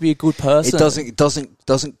hard to be a good person. It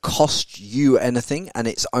doesn't cost you anything, and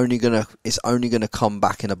it's only gonna come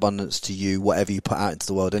back in abundance to you, whatever you put out into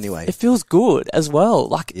the world anyway. It feels good as well.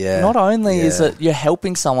 Like, not only is it you're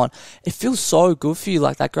helping someone, it feels so good for you.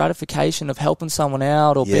 Like, that gratification of helping someone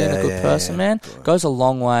out or being a good person, man, goes a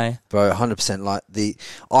long way. Bro, 100%. Like,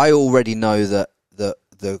 I already know that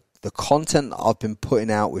the content that I've been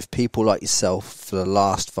putting out with people like yourself for the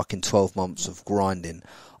last fucking 12 months of grinding,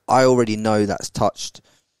 I already know that's touched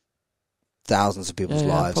thousands of people's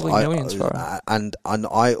lives. Probably millions, bro. And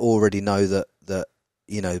I already know that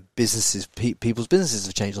you know, people's businesses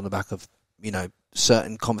have changed on the back of, you know,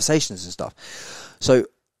 certain conversations and stuff. So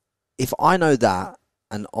if I know that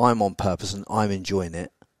and I'm on purpose and I'm enjoying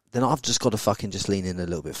it, then I've just got to fucking just lean in a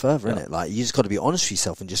little bit further, innit? Like, you just got to be honest with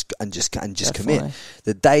yourself and just commit.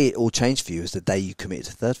 The day it all changed for you is the day you committed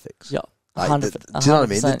to 3RDPHIX. Yeah. Like, do you know what I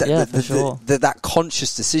mean? For sure. That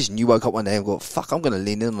conscious decision, you woke up one day and go, fuck, I'm going to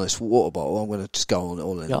lean in on this water bottle. I'm going to just go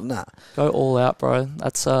all in on that. Go all out, bro.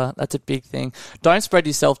 That's a big thing. Don't spread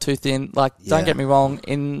yourself too thin. Like, don't get me wrong.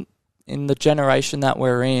 In the generation that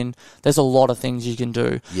we're in, there's a lot of things you can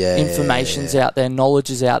do. Information's out there, knowledge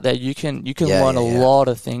is out there. You can learn a lot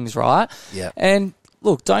of things, right? Yeah. And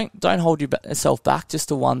look, don't hold yourself back just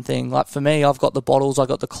to one thing. Like, for me, I've got the bottles, I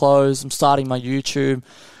got the clothes, I'm starting my YouTube.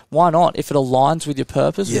 Why not? If it aligns with your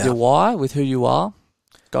purpose, with your why, with who you are,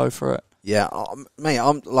 go for it. Yeah, mate,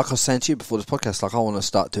 I'm like I was saying to you before this podcast, like, I want to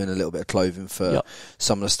start doing a little bit of clothing for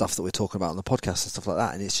some of the stuff that we're talking about on the podcast and stuff like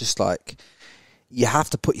that. And it's just like, you have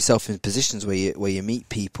to put yourself in positions where you meet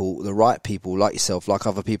people, the right people like yourself, like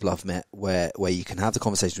other people I've met, where you can have the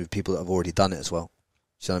conversation with people that have already done it as well.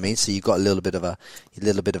 Do you know what I mean? So you've got a little bit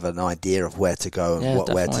of an idea of where to go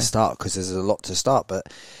and where to start, because there's a lot to start.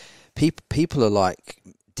 But people are like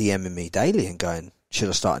DMing me daily and going, should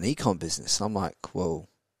I start an ECOM business? And I'm like, well,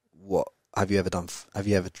 what have you ever done? Have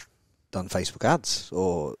you ever done Facebook ads,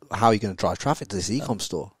 or how are you going to drive traffic to this ECOM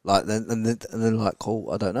store? Like, and then like,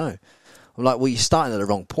 oh, I don't know. I'm like, well, you're starting at the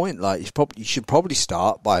wrong point. Like, you should probably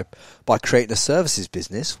start by creating a services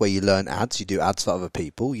business where you learn ads. You do ads for other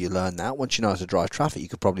people. You learn that. Once you know how to drive traffic, you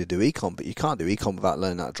could probably do ECOM, but you can't do ECOM without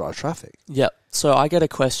learning how to drive traffic. Yep. So I get a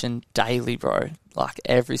question daily, bro, like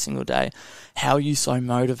every single day. How are you so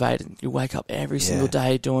motivated? You wake up every single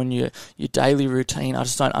day doing your daily routine. I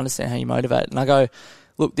just don't understand how you're motivated. And I go,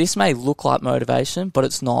 look, this may look like motivation, but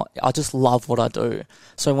it's not. I just love what I do.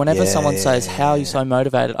 So whenever someone says, how are you so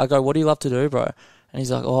motivated? I go, what do you love to do, bro? And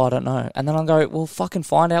he's like, oh, I don't know. And then I go, well, fucking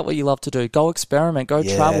find out what you love to do. Go experiment. Go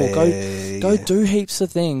travel. Go do heaps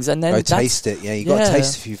of things. And then go taste it. Yeah, you got to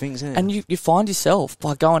taste a few things. Yeah. And you find yourself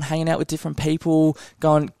by going hanging out with different people,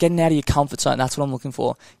 getting out of your comfort zone. That's what I'm looking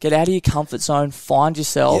for. Get out of your comfort zone. Find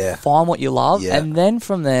yourself. Find what you love. And then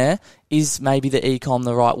from there, is maybe the ECOM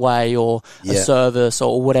the right way, or a service,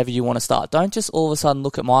 or whatever you want to start. Don't just all of a sudden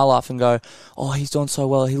look at my life and go, oh, he's doing so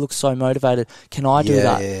well, he looks so motivated. Can I do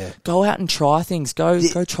that? Yeah. Go out and try things. Go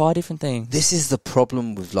try different things. This is the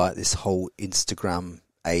problem with like this whole Instagram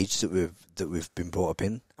age that we've been brought up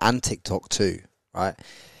in, and TikTok too, right?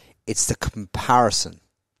 It's the comparison,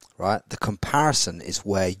 right? The comparison is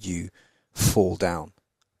where you fall down.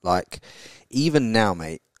 Like, even now,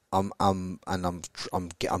 mate, I'm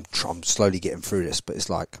slowly getting through this, but it's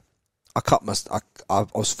like I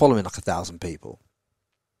was following like 1,000 people,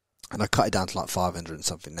 and I cut it down to like 500 and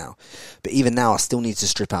something now. But even now, I still need to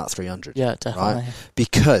strip out 300. Yeah, definitely. Right?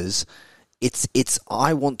 Because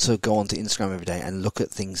I want to go onto Instagram every day and look at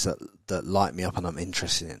things that light me up and I'm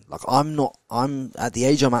interested in. Like, I'm at the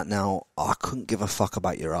age I'm at now, I couldn't give a fuck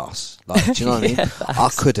about your ass. Like, do you know what I mean? I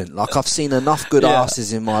couldn't. Like, I've seen enough good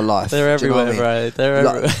asses in my life. They're everywhere, you know bro. They're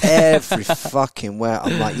like, everywhere. Every fucking where.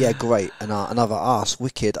 I'm like, yeah, great. And another ass,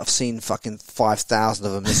 wicked. I've seen fucking 5,000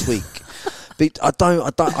 of them this week. But I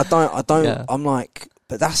don't. Yeah. I'm like,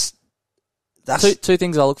 but that's two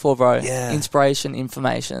things I look for, bro. Yeah. Inspiration,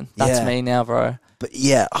 information. That's me now, bro. But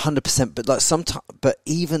yeah, 100%. But like sometimes, but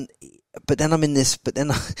then I'm in this. But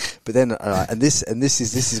then, and this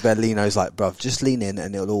is where Lino's like, bruv, just lean in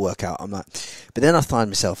and it'll all work out. I'm like, but then I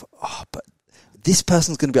find myself, but this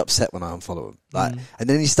person's going to be upset when I unfollow them. Like, and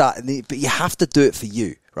then you start, but you have to do it for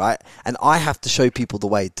you, right? And I have to show people the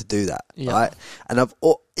way to do that, right? And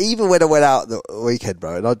even when I went out the weekend,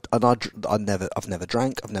 bro, I've never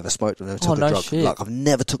drank, I've never smoked, I've never took a drug. Shit. Like, I've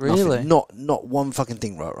never took nothing, not one fucking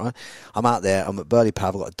thing, right? I'm out there, I'm at Burley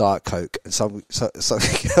Pub, I've got a Diet Coke, and some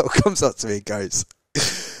girl comes up to me and goes,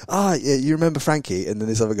 yeah, you remember Frankie? And then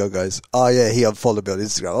this other girl goes, oh yeah, he unfollowed me on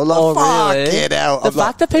Instagram. I'm like, fuck it out. The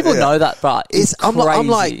fact that people know that, bro, is crazy. I'm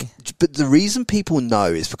like, but the reason people know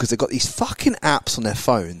is because they've got these fucking apps on their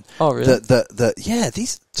phone. Oh really?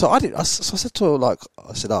 So I said to her, like,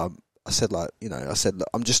 look,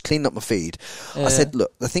 I'm just cleaning up my feed. I said,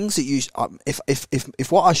 look, the things that you,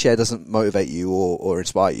 if what I share doesn't motivate you or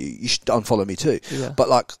inspire you, you should unfollow me too. Yeah. But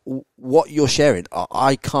like, what you're sharing,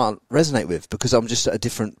 I can't resonate with because I'm just at a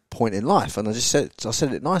different point in life. And I said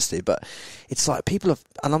it nicely, but it's like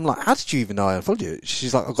and I'm like, how did you even know I unfollowed you?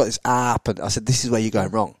 She's like, I've got this app, and I said, this is where you're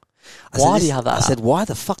going wrong. Why do you have that? I said, why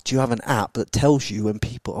the fuck do you have an app that tells you when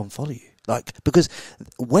people unfollow you? Like, because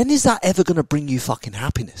when is that ever going to bring you fucking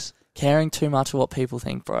happiness? Caring too much of what people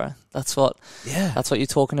think, bro. That's what you're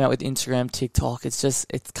talking about with Instagram, TikTok. It's just,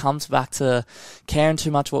 it comes back to caring too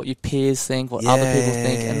much of what your peers think, what other people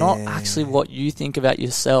think, and not actually what you think about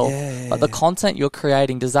yourself. Like the content you're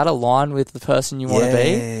creating, does that align with the person you want to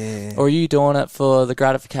be? Or are you doing it for the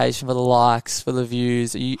gratification, for the likes, for the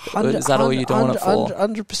views? Is that all you're doing it for?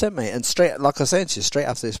 100%, mate. And straight, like I was saying to you, straight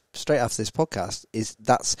after this podcast,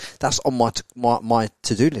 that's on my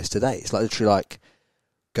to-do list today. It's like literally like,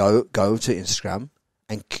 go to Instagram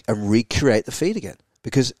and recreate the feed again,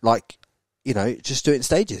 because like, you know, just do it in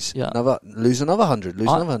stages. Yeah. Lose another 100,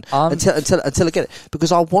 until I get it,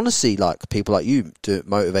 because I want to see like people like you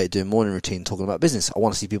motivated doing morning routine, talking about business. I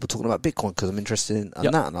want to see people talking about Bitcoin because I'm interested in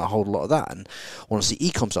that, and I hold a lot of that, and I want to see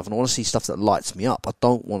ECOM stuff, and I want to see stuff that lights me up. I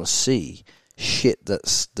don't want to see shit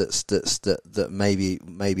that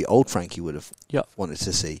maybe old Frankie would have wanted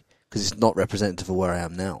to see, because it's not representative of where I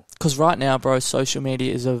am now. Because right now, bro, social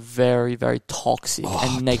media is a very, very toxic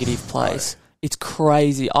and negative place. Bro. It's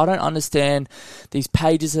crazy. I don't understand these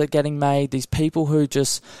pages that are getting made, these people who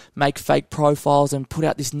just make fake profiles and put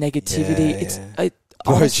out this negativity.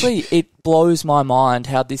 Honestly, it blows my mind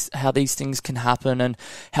how these things can happen, and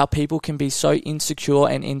how people can be so insecure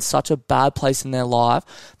and in such a bad place in their life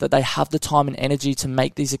that they have the time and energy to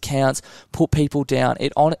make these accounts, put people down.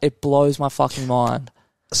 It blows my fucking mind.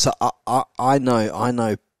 So I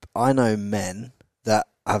know men that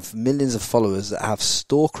have millions of followers that have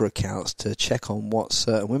stalker accounts to check on what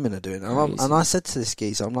certain women are doing. And I said to this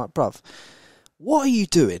geezer, I'm like, bruv, what are you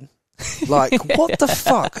doing? Like, what the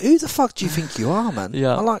fuck? Who the fuck do you think you are, man?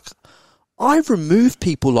 Yeah. I've removed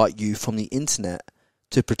people like you from the internet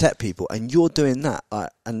to protect people, and you're doing that. Like,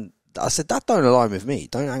 and I said, that don't align with me.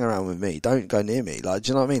 Don't hang around with me. Don't go near me. Like, do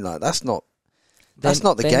you know what I mean? Like, that's not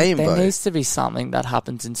the game, bro. There needs to be something that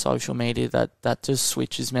happens in social media that just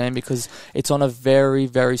switches, man, because it's on a very,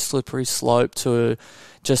 very slippery slope to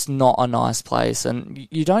just not a nice place. And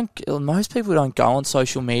most people don't go on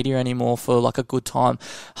social media anymore for like a good time.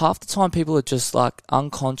 Half the time people are just like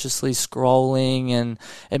unconsciously scrolling, and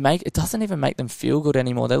it doesn't even make them feel good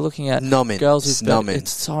anymore. They're looking at girls with numbing.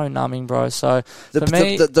 It's so numbing, bro. So for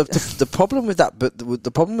me, the problem with that, but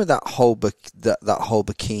the problem with that whole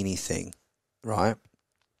bikini thing, right?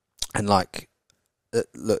 And like,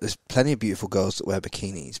 look, there's plenty of beautiful girls that wear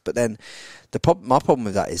bikinis, but then my problem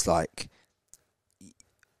with that is like,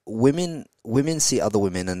 women see other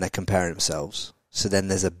women and they're comparing themselves. So then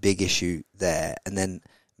there's a big issue there, and then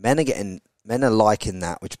men are liking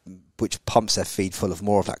that, which pumps their feed full of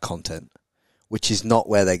more of that content, which is not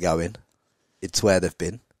where they're going. It's where they've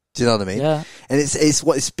been. Do you know what I mean? Yeah. And it's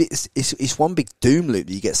one big doom loop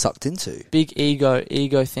that you get sucked into. Big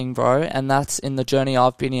ego thing, bro. And that's in the journey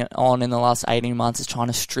I've been on in the last 18 months, is trying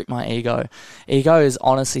to strip my ego. Ego is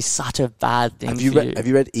honestly such a bad thing. Have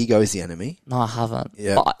you read Ego is the Enemy? No, I haven't.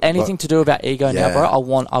 Yeah. But anything to do about ego now, bro,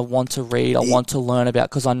 I want to read, I want to learn about,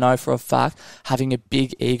 because I know for a fact having a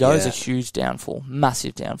big ego is a huge downfall,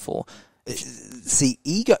 massive downfall. See,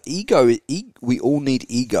 ego, we all need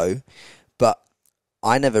ego, but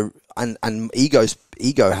I never, and ego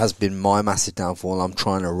has been my massive downfall, and I'm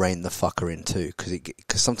trying to rein the fucker in too,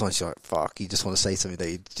 because sometimes you're like, fuck, you just want to say something that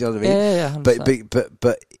do you know what I mean? Yeah.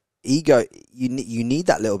 But ego, you need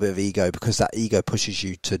that little bit of ego, because that ego pushes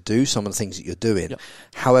you to do some of the things that you're doing. Yep.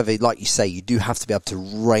 However, like you say, you do have to be able to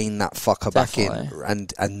rein that fucker back in,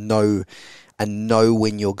 and know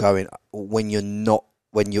when you're going, when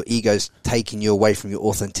your ego's taking you away from your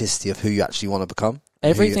authenticity of who you actually want to become.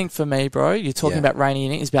 Everything for me, bro, you're talking about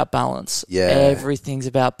reining in, is about balance. Yeah. Everything's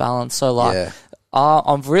about balance. So, like,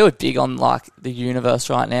 I'm really big on like the universe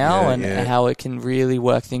right now and how it can really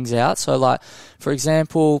work things out. So like, for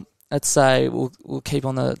example, let's say we'll keep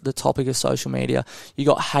on the topic of social media. You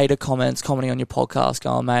got hater comments commenting on your podcast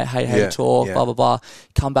going, mate, hate how you talk, blah, blah, blah.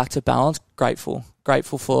 Come back to balance. Grateful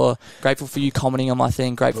for you commenting on my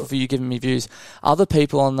thing. Grateful for you giving me views. Other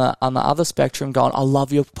people on the other spectrum going, I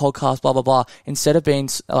love your podcast, blah, blah, blah. Instead of being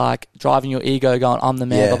like driving your ego going, I'm the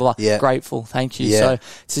man, blah, blah, blah. Grateful. Thank you. So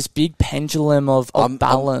it's this big pendulum of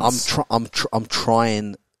balance. I'm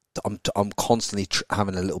constantly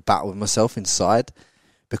having a little battle with myself inside.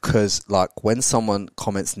 Because, like, when someone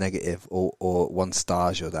comments negative or 1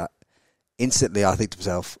 stars or that, instantly I think to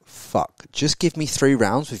myself, fuck, just give me 3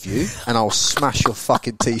 rounds with you and I'll smash your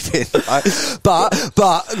fucking teeth in. Right?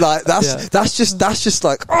 But like, that's just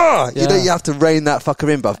like, you know, you have to rein that fucker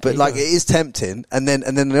in, buff. But, like, it is tempting. And then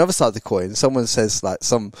on the other side of the coin, someone says, like,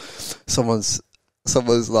 someone's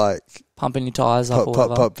like, pumping your tires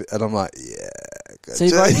up, and I'm like,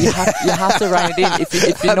 See, bro, you have to rein it in.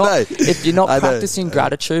 If you're not practicing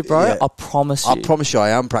gratitude, bro, I promise you, I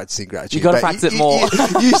am practicing gratitude. You got to practice it more.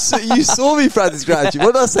 You saw me practice gratitude.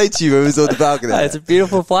 What did I say to you when we was on the balcony? It's a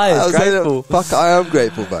beautiful play. It's grateful. Fuck, I am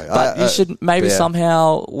grateful, mate. But you should maybe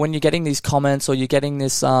somehow, when you're getting these comments or you're getting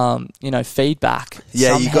this, feedback,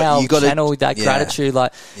 somehow you got channel that gratitude.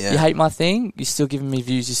 Like, you hate my thing, you're still giving me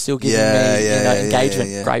views, you're still giving me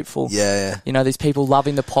engagement. Grateful. You know, these people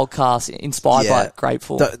loving the podcast, inspired by it.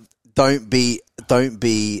 Grateful. Don't be.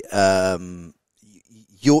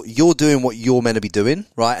 You're doing what you're meant to be doing,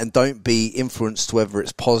 right? And don't be influenced, whether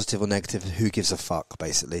it's positive or negative. Who gives a fuck?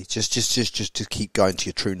 Basically, just to keep going to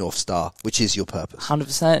your true north star, which is your purpose.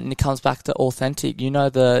 100%, and it comes back to authentic. You know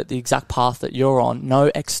the exact path that you're on.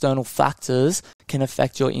 No external factors can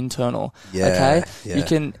affect your internal. Okay, you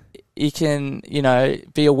can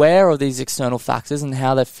be aware of these external factors and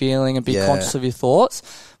how they're feeling and be conscious of your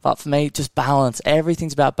thoughts. But for me, just balance.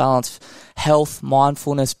 Everything's about balance. Health,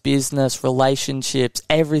 mindfulness, business, relationships,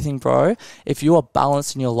 everything, bro. If you are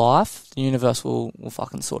balanced in your life, the universe will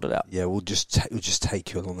fucking sort it out. Yeah, we'll just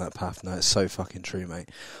take you along that path. No, it's so fucking true, mate.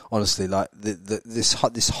 Honestly, like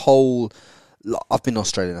this whole, I've been in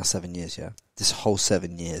Australia now 7 years. Yeah, this whole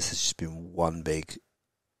 7 years has just been one big,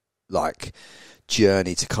 like,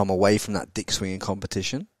 journey to come away from that dick swinging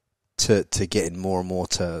competition. To getting more and more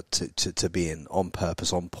to being on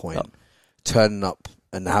purpose, on point, turning up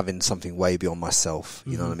and having something way beyond myself.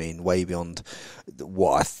 You know what I mean? Way beyond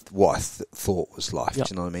what I thought was life. Do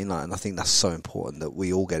you know what I mean? Like, and I think that's so important that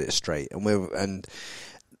we all get it straight. And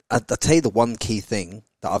I'll tell you the one key thing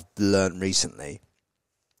that I've learned recently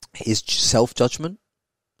is self-judgment.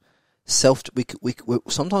 Sometimes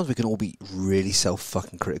we can all be really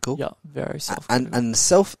fucking critical. Yeah, very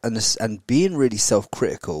self-critical. And being really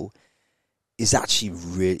self-critical is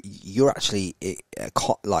actually you're actually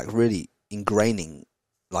like really ingraining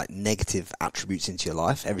like negative attributes into your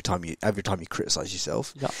life every time you criticize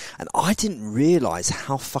yourself. Yeah. And I didn't realize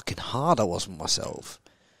how fucking hard I was with myself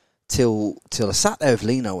till I sat there with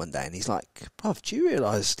Lino one day and he's like, bruv, do you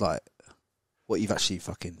realize like what you've actually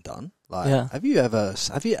fucking done? Like, have you ever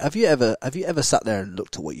sat there and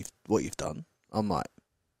looked at what you've done? I'm like,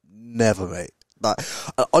 never, mate. Like,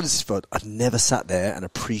 honestly, bro, I've never sat there and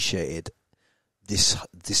appreciated this,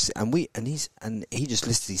 and he just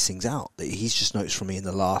listed these things out that he's just noticed from me in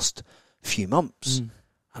the last few months, and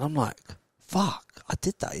I'm like, fuck, I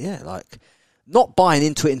did that, yeah. Like, not buying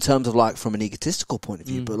into it in terms of like from an egotistical point of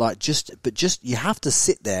view, but just you have to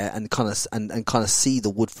sit there and kind of see the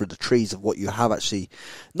wood through the trees of what you have actually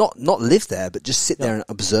not live there, but just sit there and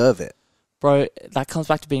observe it. Bro, that comes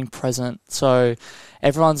back to being present. So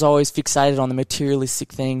everyone's always fixated on the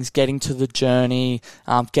materialistic things, getting to the journey,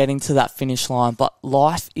 getting to that finish line. But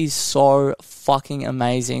life is so fucking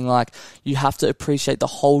amazing. Like, you have to appreciate the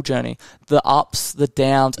whole journey, the ups, the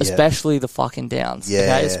downs, especially the fucking downs.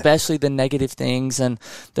 Especially the negative things and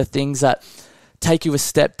the things that take you a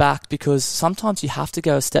step back, because sometimes you have to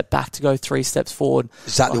go a step back to go 3 steps forward.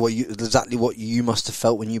 Exactly what you must have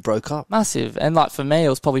felt when you broke up. Massive. And like for me, it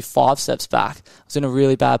was probably 5 steps back. I was in a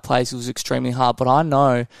really bad place. It was extremely hard. But I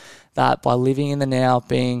know that by living in the now,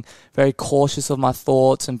 being very cautious of my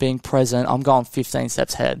thoughts and being present, I'm going 15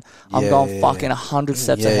 steps ahead. I'm going fucking 100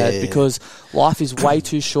 steps ahead because life is way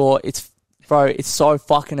too short. It's so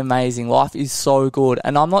fucking amazing. Life is so good.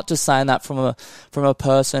 And I'm not just saying that from a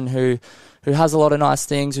person who has a lot of nice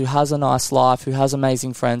things, who has a nice life, who has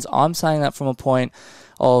amazing friends. I'm saying that from a point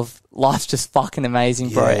of life's just fucking amazing,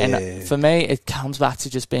 bro. For me, it comes back to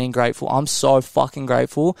just being grateful. I'm so fucking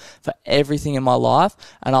grateful for everything in my life,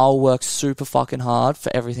 and I'll work super fucking hard for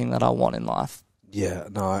everything that I want in life. Yeah,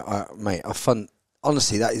 no, mate, I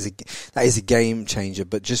honestly, that is a game changer.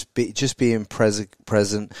 But just being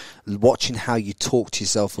present, watching how you talk to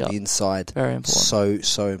yourself on the inside, very important.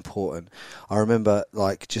 So important. I remember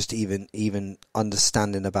like just even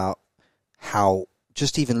understanding about how,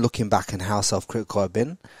 just even looking back and how self-critical I've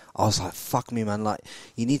been, I was like, fuck me, man. Like,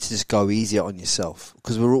 you need to just go easier on yourself,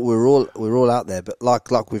 because we're all out there. But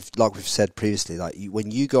like we've said previously, like when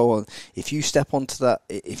you go on, if you step onto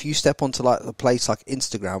like a place like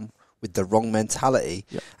Instagram with the wrong mentality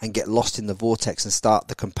and get lost in the vortex and start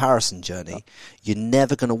the comparison journey, you're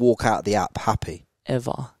never going to walk out of the app happy.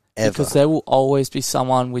 Ever. Because there will always be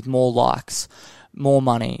someone with more likes, more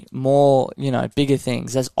money, more, bigger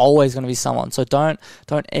things. There's always going to be someone. So don't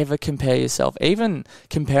ever compare yourself. Even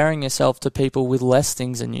comparing yourself to people with less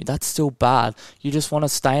things than you, that's still bad. You just want to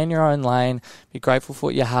stay in your own lane, be grateful for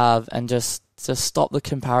what you have, and just stop the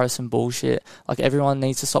comparison bullshit. Like, everyone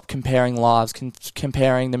needs to stop comparing lives,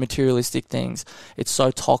 comparing the materialistic things. It's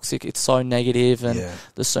so toxic, it's so negative, and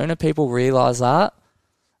the sooner people realise that,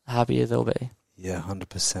 the happier they'll be. Yeah,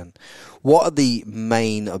 100%. What are the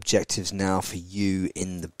main objectives now for you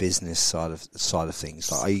in the business side of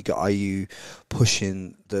things? Like, are you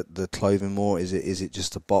pushing the clothing more? Is it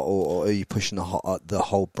just a bottle, or are you pushing the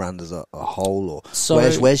whole brand as a whole? Or so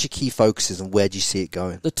where's your key focuses, and where do you see it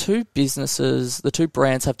going? The two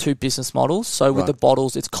brands have two business models. So with the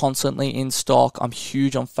bottles, it's constantly in stock. I'm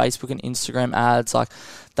huge on Facebook and Instagram ads. Like,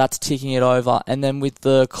 that's ticking it over. And then with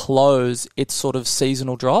the clothes, it's sort of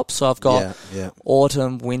seasonal drops. So I've got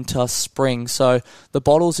autumn, winter, spring. So the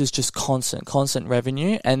bottles is just constant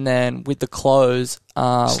revenue. And then with the clothes,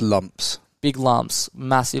 it's lumps. Big lumps,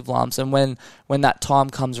 massive lumps. And when that time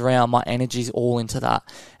comes around, my energy's all into that.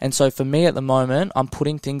 And so for me at the moment, I'm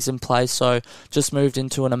putting things in place. So just moved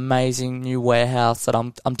into an amazing new warehouse that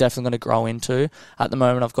I'm definitely going to grow into. At the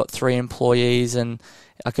moment, I've got 3 employees, and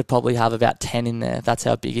I could probably have about 10 in there. That's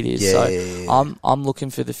how big it is. I'm looking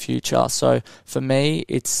for the future. So for me,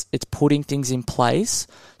 it's putting things in place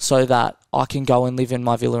so that I can go and live in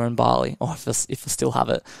my villa in Bali, or if I still have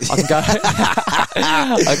it, I can go.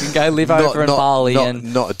 I can go live over in Bali,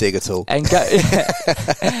 not a dig at all. And go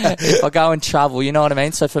if I go and travel, you know what I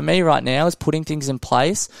mean. So for me right now is putting things in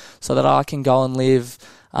place so that I can go and live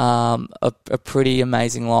a pretty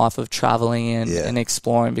amazing life of traveling and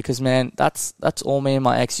exploring, because man, that's all me and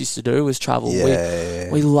my ex used to do, was travel.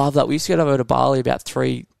 We love that. We used to get over to Bali about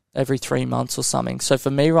every 3 months or something. So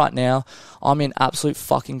for me right now, I'm in absolute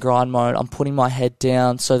fucking grind mode. I'm putting my head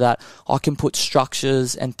down so that I can put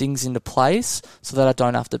structures and things into place so that I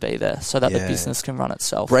don't have to be there, so that the business can run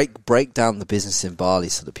itself. Break down the business in Bali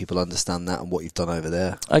so that people understand that and what you've done over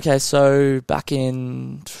there. Okay, so back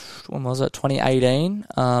in, when was it, 2018, me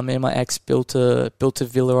and my ex built a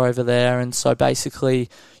villa over there. And so basically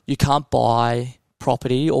you can't buy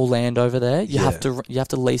property or land over there. You have to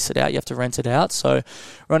lease it out. You have to rent it out. So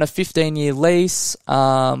we're on a 15-year lease.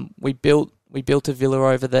 We built a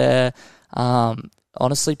villa over there.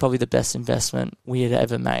 Honestly, probably the best investment we had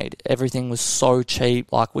ever made. Everything was so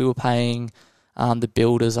cheap. Like, we were paying the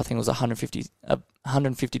builders, I think it was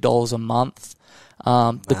 $150 a month.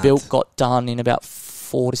 The build got done in about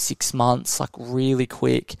 4 to 6 months, like really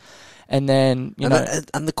quick. And then,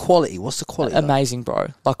 and the quality, what's the quality? Amazing, bro.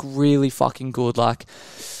 Like, really fucking good. Like,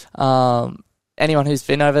 anyone who's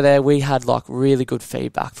been over there, we had like really good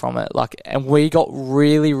feedback from it. Like, and we got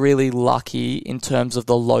really, really lucky in terms of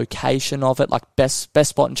the location of it. Like, best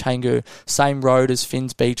spot in Canggu, same road as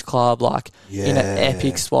Finn's Beach Club, like in an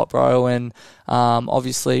epic spot, bro. And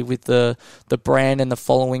obviously with the brand and the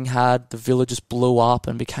following the villa just blew up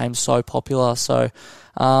and became so popular. So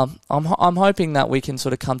I'm hoping that we can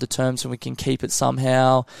sort of come to terms and we can keep it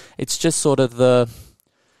somehow. It's just sort of the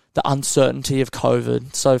uncertainty of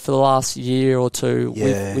COVID. So for the last year or two,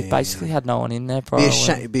 we've basically had no one in there, bro.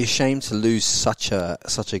 It'd be a shame to lose such a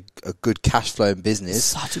good cash flowing business.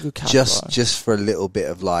 Such a good cash flow. Just for a little bit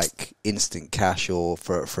of like instant cash, or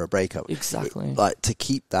for a breakup. Exactly. Like, to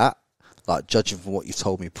keep that, like, judging from what you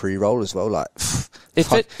told me pre-roll as well, like,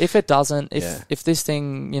 if it doesn't, if this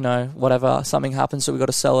thing, whatever, something happens, so we got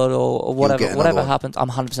to sell it or whatever happens, I'm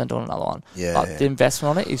 100% doing another one. The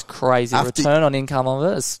investment on it is crazy. Return on income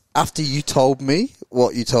of it is. After you told me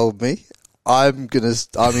what you told me, I'm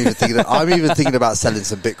even thinking about selling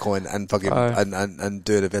some Bitcoin and fucking and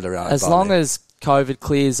doing a villa out. As long as COVID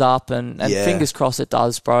clears up and fingers crossed it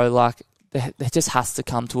does, bro. Like, there just has to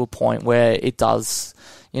come to a point where it does.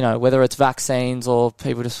 Whether it's vaccines or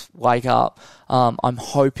people just wake up, I'm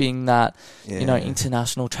hoping that,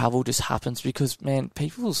 international travel just happens, because, man,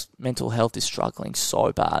 people's mental health is struggling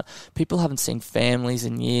so bad. People haven't seen families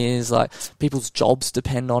in years. Like, people's jobs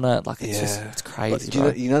depend on it. Like, it's crazy.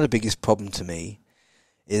 But the biggest problem to me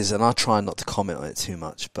is, and I try not to comment on it too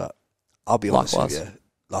much, but I'll be honest with you,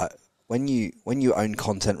 like when you own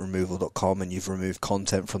contentremoval.com and you've removed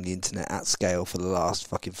content from the internet at scale for the last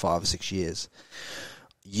fucking 5 or 6 years,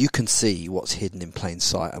 you can see what's hidden in plain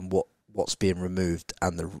sight and what's being removed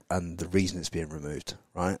and the reason it's being removed,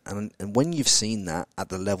 right? And when you've seen that at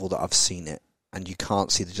the level that I've seen it, and you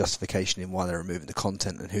can't see the justification in why they're removing the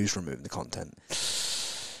content and who's removing the content,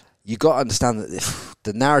 you got to understand that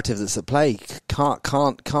the narrative that's at play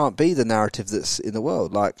can't be the narrative that's in the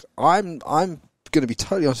world. Like, I'm going to be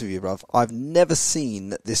totally honest with you, bruv. I've never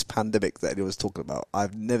seen this pandemic that anyone's talking about.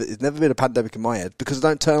 It's never been a pandemic in my head because I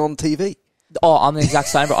don't turn on TV. Oh, I'm the exact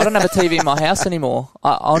same, bro. I don't have a TV in my house anymore.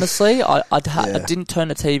 Honestly, I didn't turn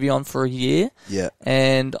the TV on for a year. Yeah.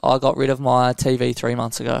 And I got rid of my TV 3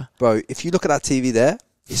 months ago. Bro, if you look at that TV there,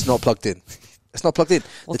 it's not plugged in. It's not plugged in.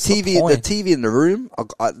 What's the TV in the room,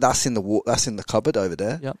 that's in the cupboard over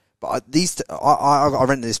there. Yep. But I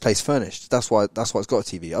rented this place furnished. That's why it's got a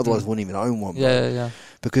TV. Otherwise, I wouldn't even own one. Yeah.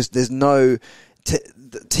 Because there's no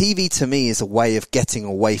TV to me is a way of getting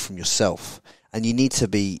away from yourself. And you need to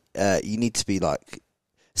be like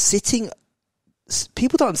sitting.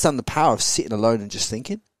 People don't understand the power of sitting alone and just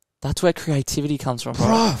thinking. That's where creativity comes from,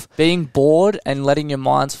 bro. Being bored and letting your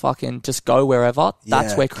minds fucking just go wherever.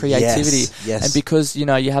 That's where creativity. Yes. And because, you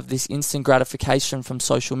have this instant gratification from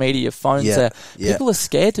social media, your phone's there. People are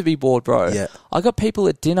scared to be bored, bro. Yeah. I got people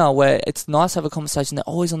at dinner where it's nice to have a conversation. They're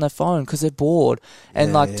always on their phone because they're bored.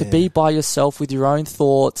 And to be by yourself with your own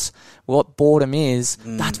thoughts, what boredom is,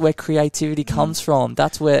 that's where creativity comes from.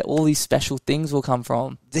 That's where all these special things will come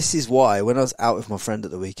from. This is why when I was out with my friend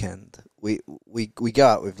at the weekend, we go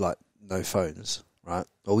out with like no phones, right?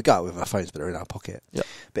 Well, we go out with our phones, but they're in our pocket. Yep.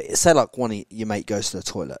 But say like one of your mate goes to the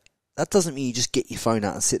toilet. That doesn't mean you just get your phone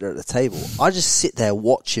out and sit there at the table. I just sit there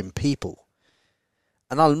watching people.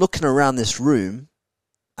 And I'm looking around this room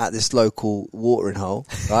at this local watering hole,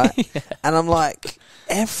 right? And I'm like,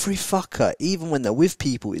 every fucker, even when they're with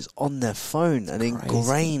people, is on their phone and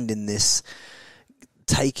ingrained in this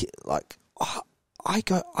I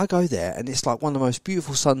go there and it's like one of the most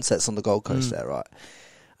beautiful sunsets on the Gold Coast there, right?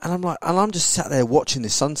 And I'm just sat there watching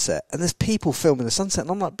this sunset and there's people filming the sunset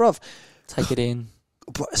and I'm like, bruv, take it in.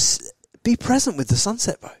 Be present with the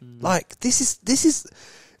sunset, bro. Like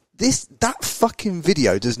that fucking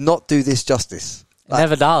video does not do this justice. It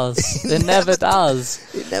never does. It never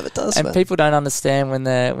does. It never does. And man. People don't understand when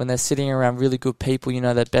they're sitting around really good people,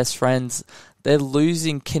 their best friends, they're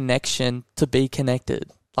losing connection to be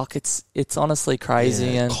connected. Like it's honestly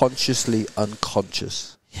crazy and consciously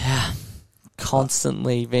unconscious. Yeah.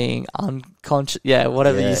 Constantly being unconscious. Yeah,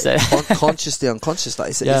 whatever you said. Consciously unconscious.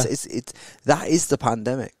 Like it's that is the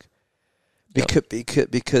pandemic.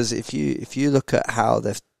 Because if you look at how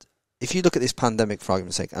if you look at this pandemic for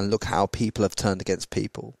argument's sake and look how people have turned against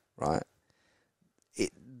people, right?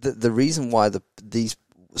 The reason why these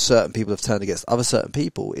certain people have turned against other certain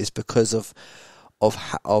people is because of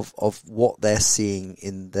what they're seeing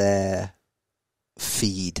in their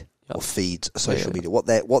feed or feeds, social media, what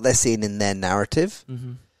they're seeing in their narrative.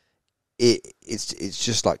 Mm-hmm. It's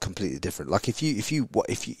just like completely different. Like if you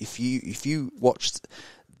watched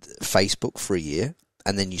Facebook for a year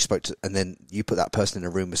and then then you put that person in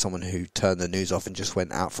a room with someone who turned the news off and just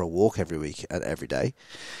went out for a walk every week and every day,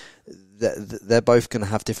 they're both going to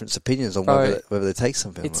have different opinions on whether they take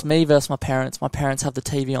something. It's me versus my parents. My parents have the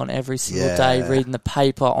TV on every single day, reading the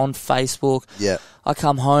paper, on Facebook. Yeah. I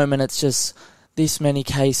come home and it's just this many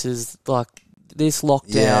cases, like this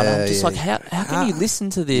lockdown. I'm just like, how can you listen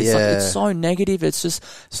to this? Yeah. Like, it's so negative.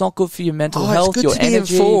 It's not good for your mental health, it's good your to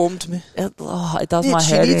energy. Be informed. It does my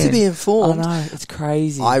head in. You need to be informed. I know, it's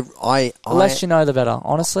crazy. The less you know, the better.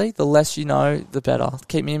 Honestly, the less you know, the better.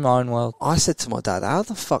 Keep me in my own world. I said to my dad, how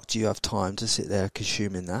the fuck do you have time to sit there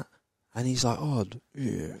consuming that? And he's like,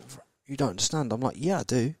 you don't understand. I'm like, yeah, I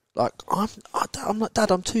do. Like, I'm like,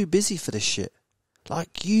 Dad, I'm too busy for this shit.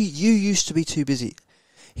 Like, you used to be too busy.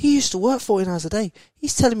 He used to work 14 hours a day.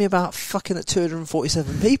 He's telling me about fucking at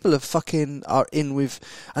 247 people are in with,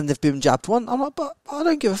 and they've been jabbed one. I'm like, but I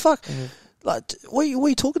don't give a fuck. Mm-hmm. Like, what are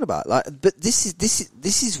you talking about? Like, but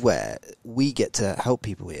this is where we get to help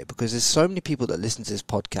people here, because there's so many people that listen to this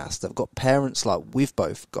podcast that have got parents like we've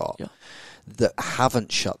both got that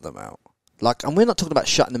haven't shut them out. Like, and we're not talking about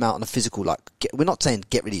shutting them out on a physical, like, we're not saying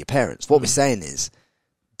get rid of your parents. What we're saying is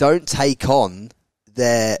don't take on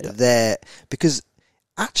their because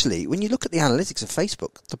actually, when you look at the analytics of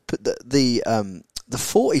Facebook, the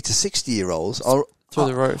 40 to 60 year olds are through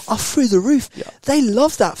the roof. Are through the roof. Yeah. They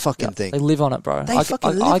love that fucking thing. They live on it, bro.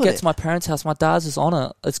 I get to my parents' house. My dad's just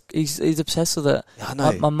on it. He's obsessed with it. Yeah, I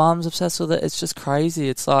know. My mum's obsessed with it. It's just crazy.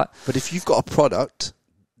 It's like. But if you've got a product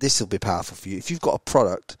this will be powerful for you. If you've got a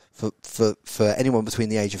product for anyone between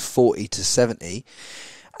the age of 40 to 70,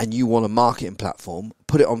 and you want a marketing platform,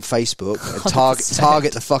 put it on Facebook and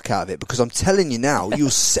target the fuck out of it, because I'm telling you now, you'll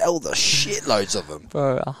sell the shitloads of them,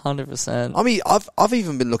 bro. 100%. I mean, I've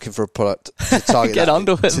even been looking for a product to target Get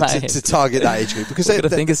onto it, mate. To target that age group, because We're gonna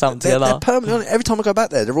think of something together. They're permanently on it. Every time I go back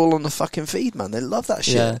there, they're all on the fucking feed, man. They love that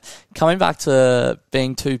shit. Yeah. Coming back to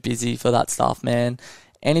being too busy for that stuff, man.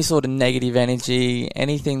 Any sort of negative energy,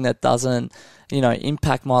 anything that doesn't,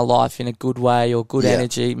 impact my life in a good way or good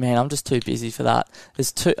energy, man, I'm just too busy for that.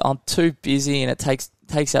 I'm too busy, and it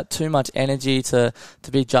takes out too much energy to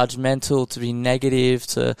be judgmental, to be negative,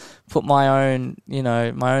 to put my own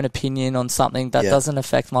opinion on something that doesn't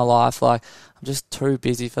affect my life. Like, I'm just too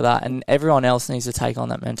busy for that, and everyone else needs to take on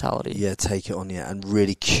that mentality. Yeah, take it on, and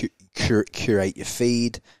really curate your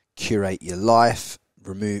feed, curate your life,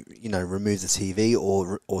 remove the TV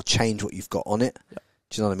or change what you've got on it. Yep.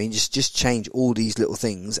 Do you know what I mean? Just change all these little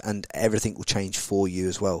things, and everything will change for you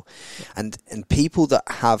as well. Yep. And people that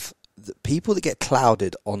get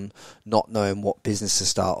clouded on not knowing what business to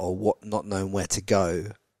start or not knowing where to go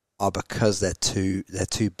are because they're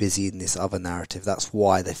too busy in this other narrative. That's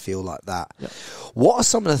why they feel like that. Yep. What are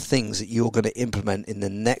some of the things that you're going to implement in the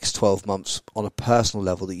next 12 months on a personal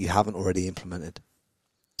level that you haven't already implemented?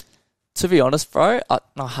 To be honest, bro, I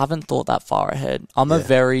haven't thought that far ahead.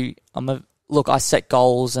 Look, I set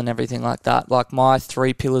goals and everything like that. Like, my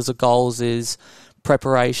 3 pillars of goals is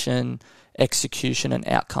preparation, execution, and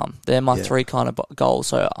outcome. They're my 3 kind of goals.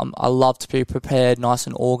 So I love to be prepared, nice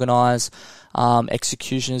and organised.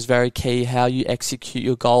 Execution is very key. How you execute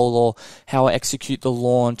your goal, or how I execute the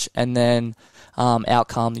launch, and then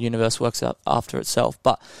outcome, the universe works out after itself.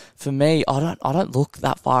 But for me, I don't look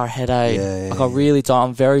that far ahead. I really don't. I'm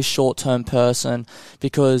a very short-term person,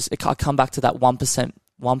 because I come back to that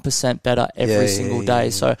 1% better every single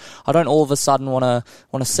day. So I don't all of a sudden want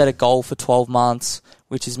to set a goal for 12 months,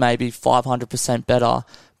 which is maybe 500% better.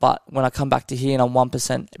 But when I come back to here and I'm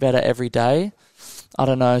 1% better every day, I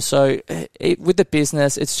don't know. So with the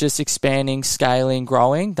business, it's just expanding, scaling,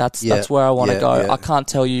 growing. That's where I want to go. I can't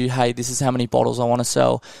tell you, hey, this is how many bottles I want to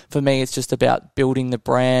sell. For me, it's just about building the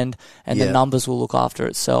brand, and the numbers will look after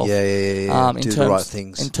itself. Do the right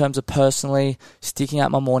things. In terms of personally, sticking out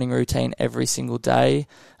my morning routine every single day,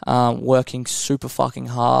 working super fucking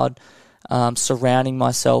hard, surrounding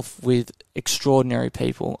myself with extraordinary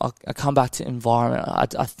people. I come back to environment.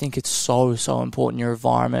 I think it's so important, your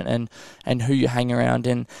environment and who you hang around.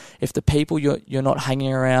 And if the people you're not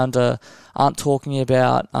hanging around aren't talking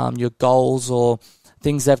about your goals or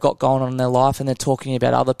things they've got going on in their life, and they're talking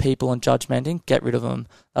about other people and judgmenting, get rid of them.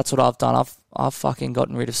 That's what I've done. I've fucking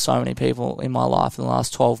gotten rid of so many people in my life in the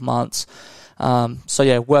last 12 months.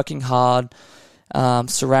 Working hard,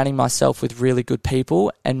 surrounding myself with really good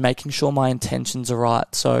people, and making sure my intentions are right.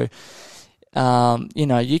 So,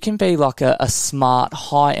 you can be like a smart,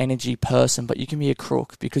 high energy person, but you can be a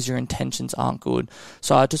crook because your intentions aren't good.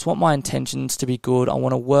 So I just want my intentions to be good. I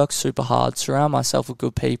want to work super hard, surround myself with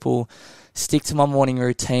good people, stick to my morning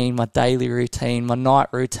routine, my daily routine, my night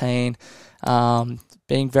routine,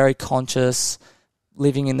 being very conscious,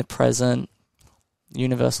 living in the present.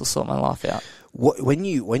 Universe will sort my life out. When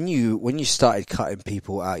you started cutting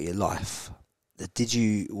people out of your life,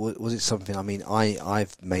 was it something? I mean,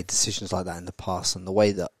 I've made decisions like that in the past, and the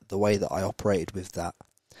way that I operated with that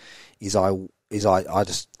is I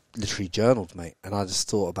just literally journaled, mate, and I just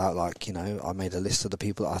thought about, I made a list of the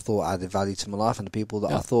people that I thought added value to my life and the people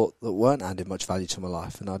that I thought that weren't adding much value to my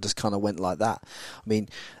life, and I just kind of went like that. I mean,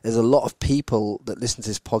 there's a lot of people that listen to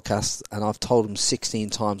this podcast, and I've told them 16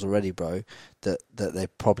 times already, bro, that they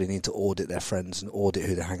probably need to audit their friends and audit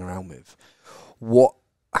who they hang around with.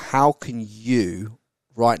 How can you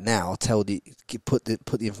right now put the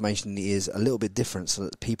information in the ears a little bit different so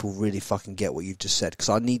that people really fucking get what you've just said? Because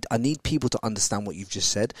I need people to understand what you've just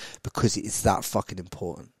said, because it's that fucking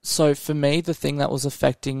important. So for me, the thing that was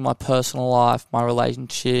affecting my personal life, my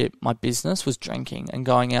relationship, my business was drinking and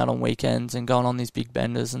going out on weekends and going on these big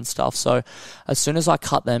benders and stuff. So as soon as I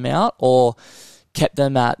cut them out, or kept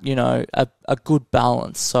them at, a good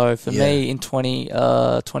balance. So for me in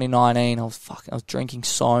 2019, I was drinking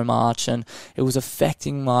so much, and it was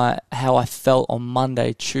affecting how I felt on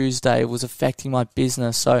Monday, Tuesday. It was affecting my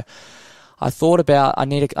business. So I thought about, I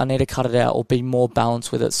need to cut it out or be more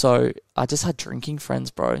balanced with it. So I just had drinking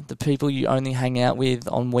friends, bro. The people you only hang out with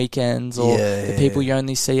on weekends, or the people you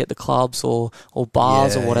only see at the clubs or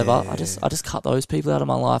bars or whatever. I just cut those people out of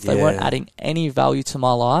my life. They weren't adding any value to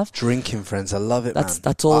my life. Drinking friends, I love it, man.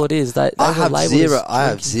 That's all it is. I have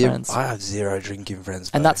zero drinking friends,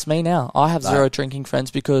 bro. and that's me now. I have zero drinking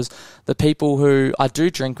friends because the people who I do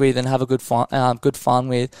drink with and have a good fun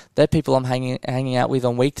with, they're people I'm hanging out with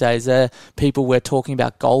on weekdays. They're people we're talking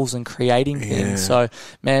about goals and creating things. So,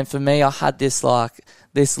 man, for me, I had this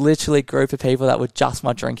literally group of people that were just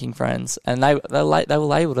my drinking friends, and they were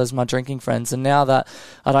labelled as my drinking friends. And now that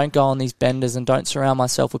I don't go on these benders and don't surround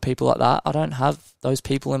myself with people like that, I don't have those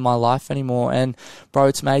people in my life anymore. And bro,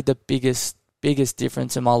 it's made the biggest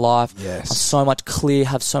difference in my life. Yes. I'm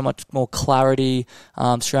have so much more clarity,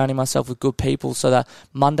 surrounding myself with good people, so that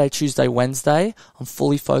Monday, Tuesday, Wednesday, I'm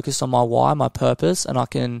fully focused on my why, my purpose, and I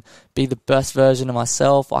can be the best version of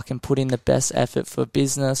myself. I can put in the best effort for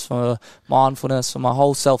business, for mindfulness, for my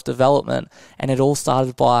whole self-development. And it all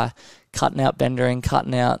started by cutting out bendering,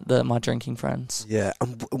 cutting out my drinking friends. Yeah.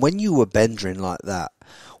 And when you were bendering like that,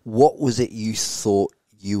 what was it you thought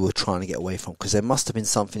you were trying to get away from? Because there must have been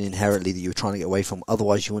something inherently that you were trying to get away from.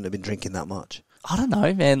 Otherwise, you wouldn't have been drinking that much. I don't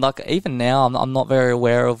know, man. Like, even now, I'm not very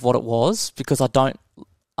aware of what it was, because I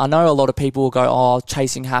know a lot of people will go, oh,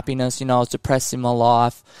 chasing happiness. I was depressed in my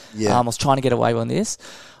life. Yeah. I was trying to get away from this.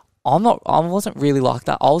 I wasn't really like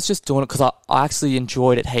that. I was just doing it because I actually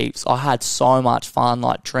enjoyed it heaps. I had so much fun,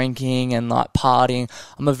 like drinking and like partying.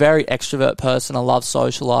 I'm a very extrovert person. I love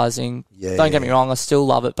socializing. Don't get me wrong, I still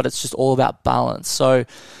love it, but it's just all about balance. So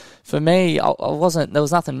for me, there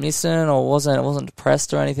was nothing missing, or I wasn't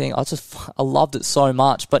depressed or anything. I loved it so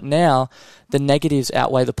much. But now the negatives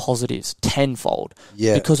outweigh the positives tenfold.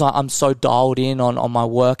 Yeah. Because I'm so dialed in on my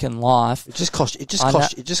work and life. It just costs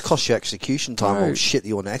you execution time on shit that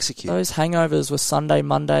you want to execute. Those hangovers were Sunday,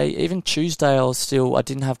 Monday, even Tuesday. I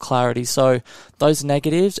didn't have clarity. So those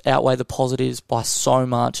negatives outweigh the positives by so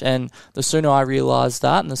much. And the sooner I realised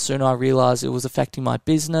that, and the sooner I realised it was affecting my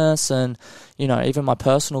business and even my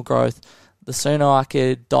personal growth, the sooner I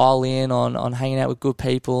could dial in on hanging out with good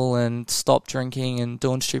people and stop drinking and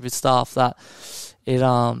doing stupid stuff, that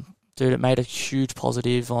it made a huge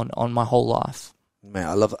positive on my whole life. Man,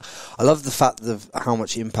 I love the fact of how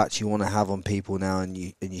much impact you want to have on people now, and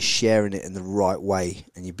you're sharing it in the right way,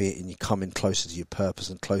 and you're coming closer to your purpose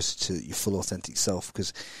and closer to your full authentic self,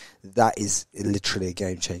 because that is literally a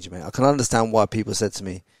game changer, mate. I can understand why people said to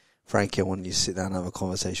me, Frankie, I want you to sit down and have a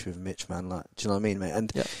conversation with Mitch, man. Like, do you know what I mean, mate?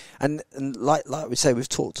 And like we say, we've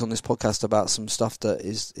talked on this podcast about some stuff that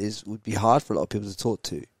would be hard for a lot of people to talk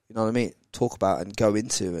to. You know what I mean? Talk about and go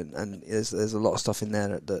into, and there's a lot of stuff in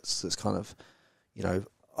there that's kind of,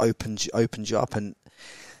 opens you up. And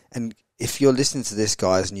if you're listening to this,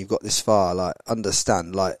 guys, and you've got this far, like,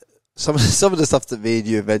 understand, like, some of the stuff that me and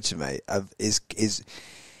you have mentioned, mate, is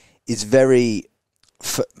very.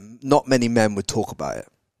 Not many men would talk about it.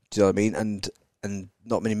 Do you know what I mean? And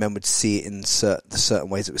not many men would see it in the certain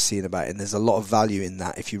ways that we're seeing about it. And there's a lot of value in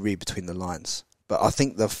that if you read between the lines. But I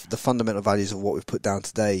think the fundamental values of what we've put down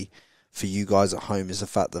today for you guys at home is the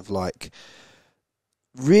fact of, like,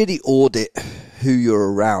 really audit who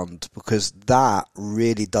you're around, because that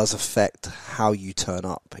really does affect how you turn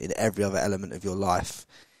up in every other element of your life.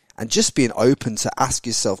 And just being open to ask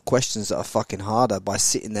yourself questions that are fucking harder by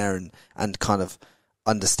sitting there and kind of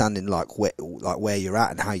understanding where you're at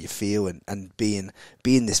and how you feel, and being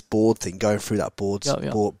this bored thing, going through that bored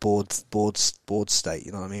state.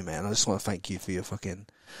 You know what I mean, man? I just want to thank you for your fucking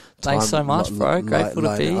time. Thanks so much, bro. Grateful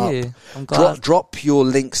to be here. I'm glad. Drop your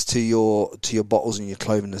links to your bottles and your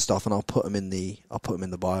clothing and stuff, and I'll put them in the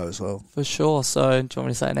bio as well. For sure. So, do you want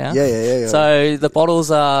me to say it now? Yeah. So the bottles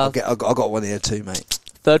are. I got one here too, mate.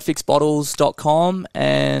 3RDPHIXbottles.com,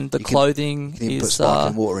 and the clothing you can is put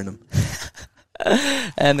sparkling water in them.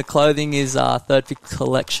 And the clothing is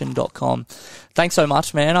 3RDPHIXcollection.com. Thanks so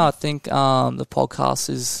much, man. I think the podcast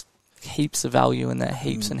is heaps of value in there,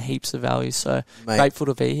 heaps and heaps of value. So, mate, grateful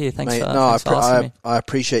to be here. Thanks for asking me. I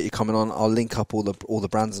appreciate you coming on. I'll link up all the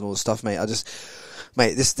brands and all the stuff, mate.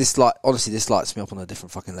 This lights me up on a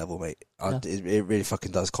different fucking level, mate. Yeah. It really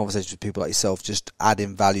fucking does. Conversations with people like yourself, just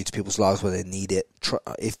adding value to people's lives where they need it.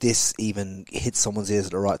 If this even hits someone's ears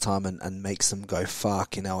at the right time and makes them go,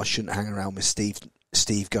 fuck, I shouldn't hang around with Steve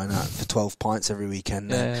going out for 12 pints every weekend.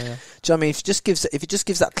 Yeah. Do you know what I mean? If it just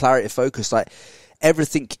gives that clarity of focus, like,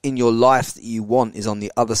 everything in your life that you want is on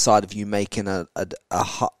the other side of you making the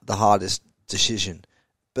hardest decision.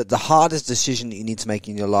 But the hardest decision that you need to make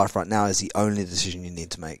in your life right now is the only decision you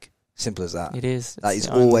need to make. Simple as that. It is. That It's is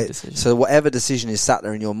the only always decision. so. Whatever decision is sat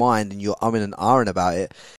there in your mind and you're umming and ahhing about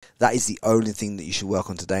it, that is the only thing that you should work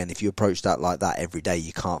on today. And if you approach that like that every day,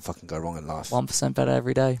 you can't fucking go wrong in life. 1% better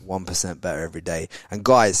every day. 1% better every day. And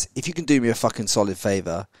guys, if you can do me a fucking solid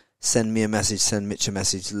favour, send me a message, send Mitch a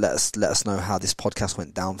message. Let us know how this podcast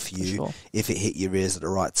went down for you. Sure. If it hit your ears at the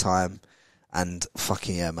right time. And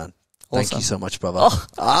fucking yeah, man. Awesome. Thank you so much, brother.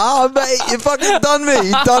 Mate, you fucking done me.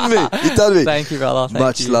 You done me. Thank you, brother. Thank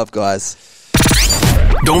Much you. love, guys.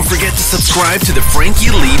 Don't forget to subscribe to the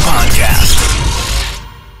Frankie Lee Podcast.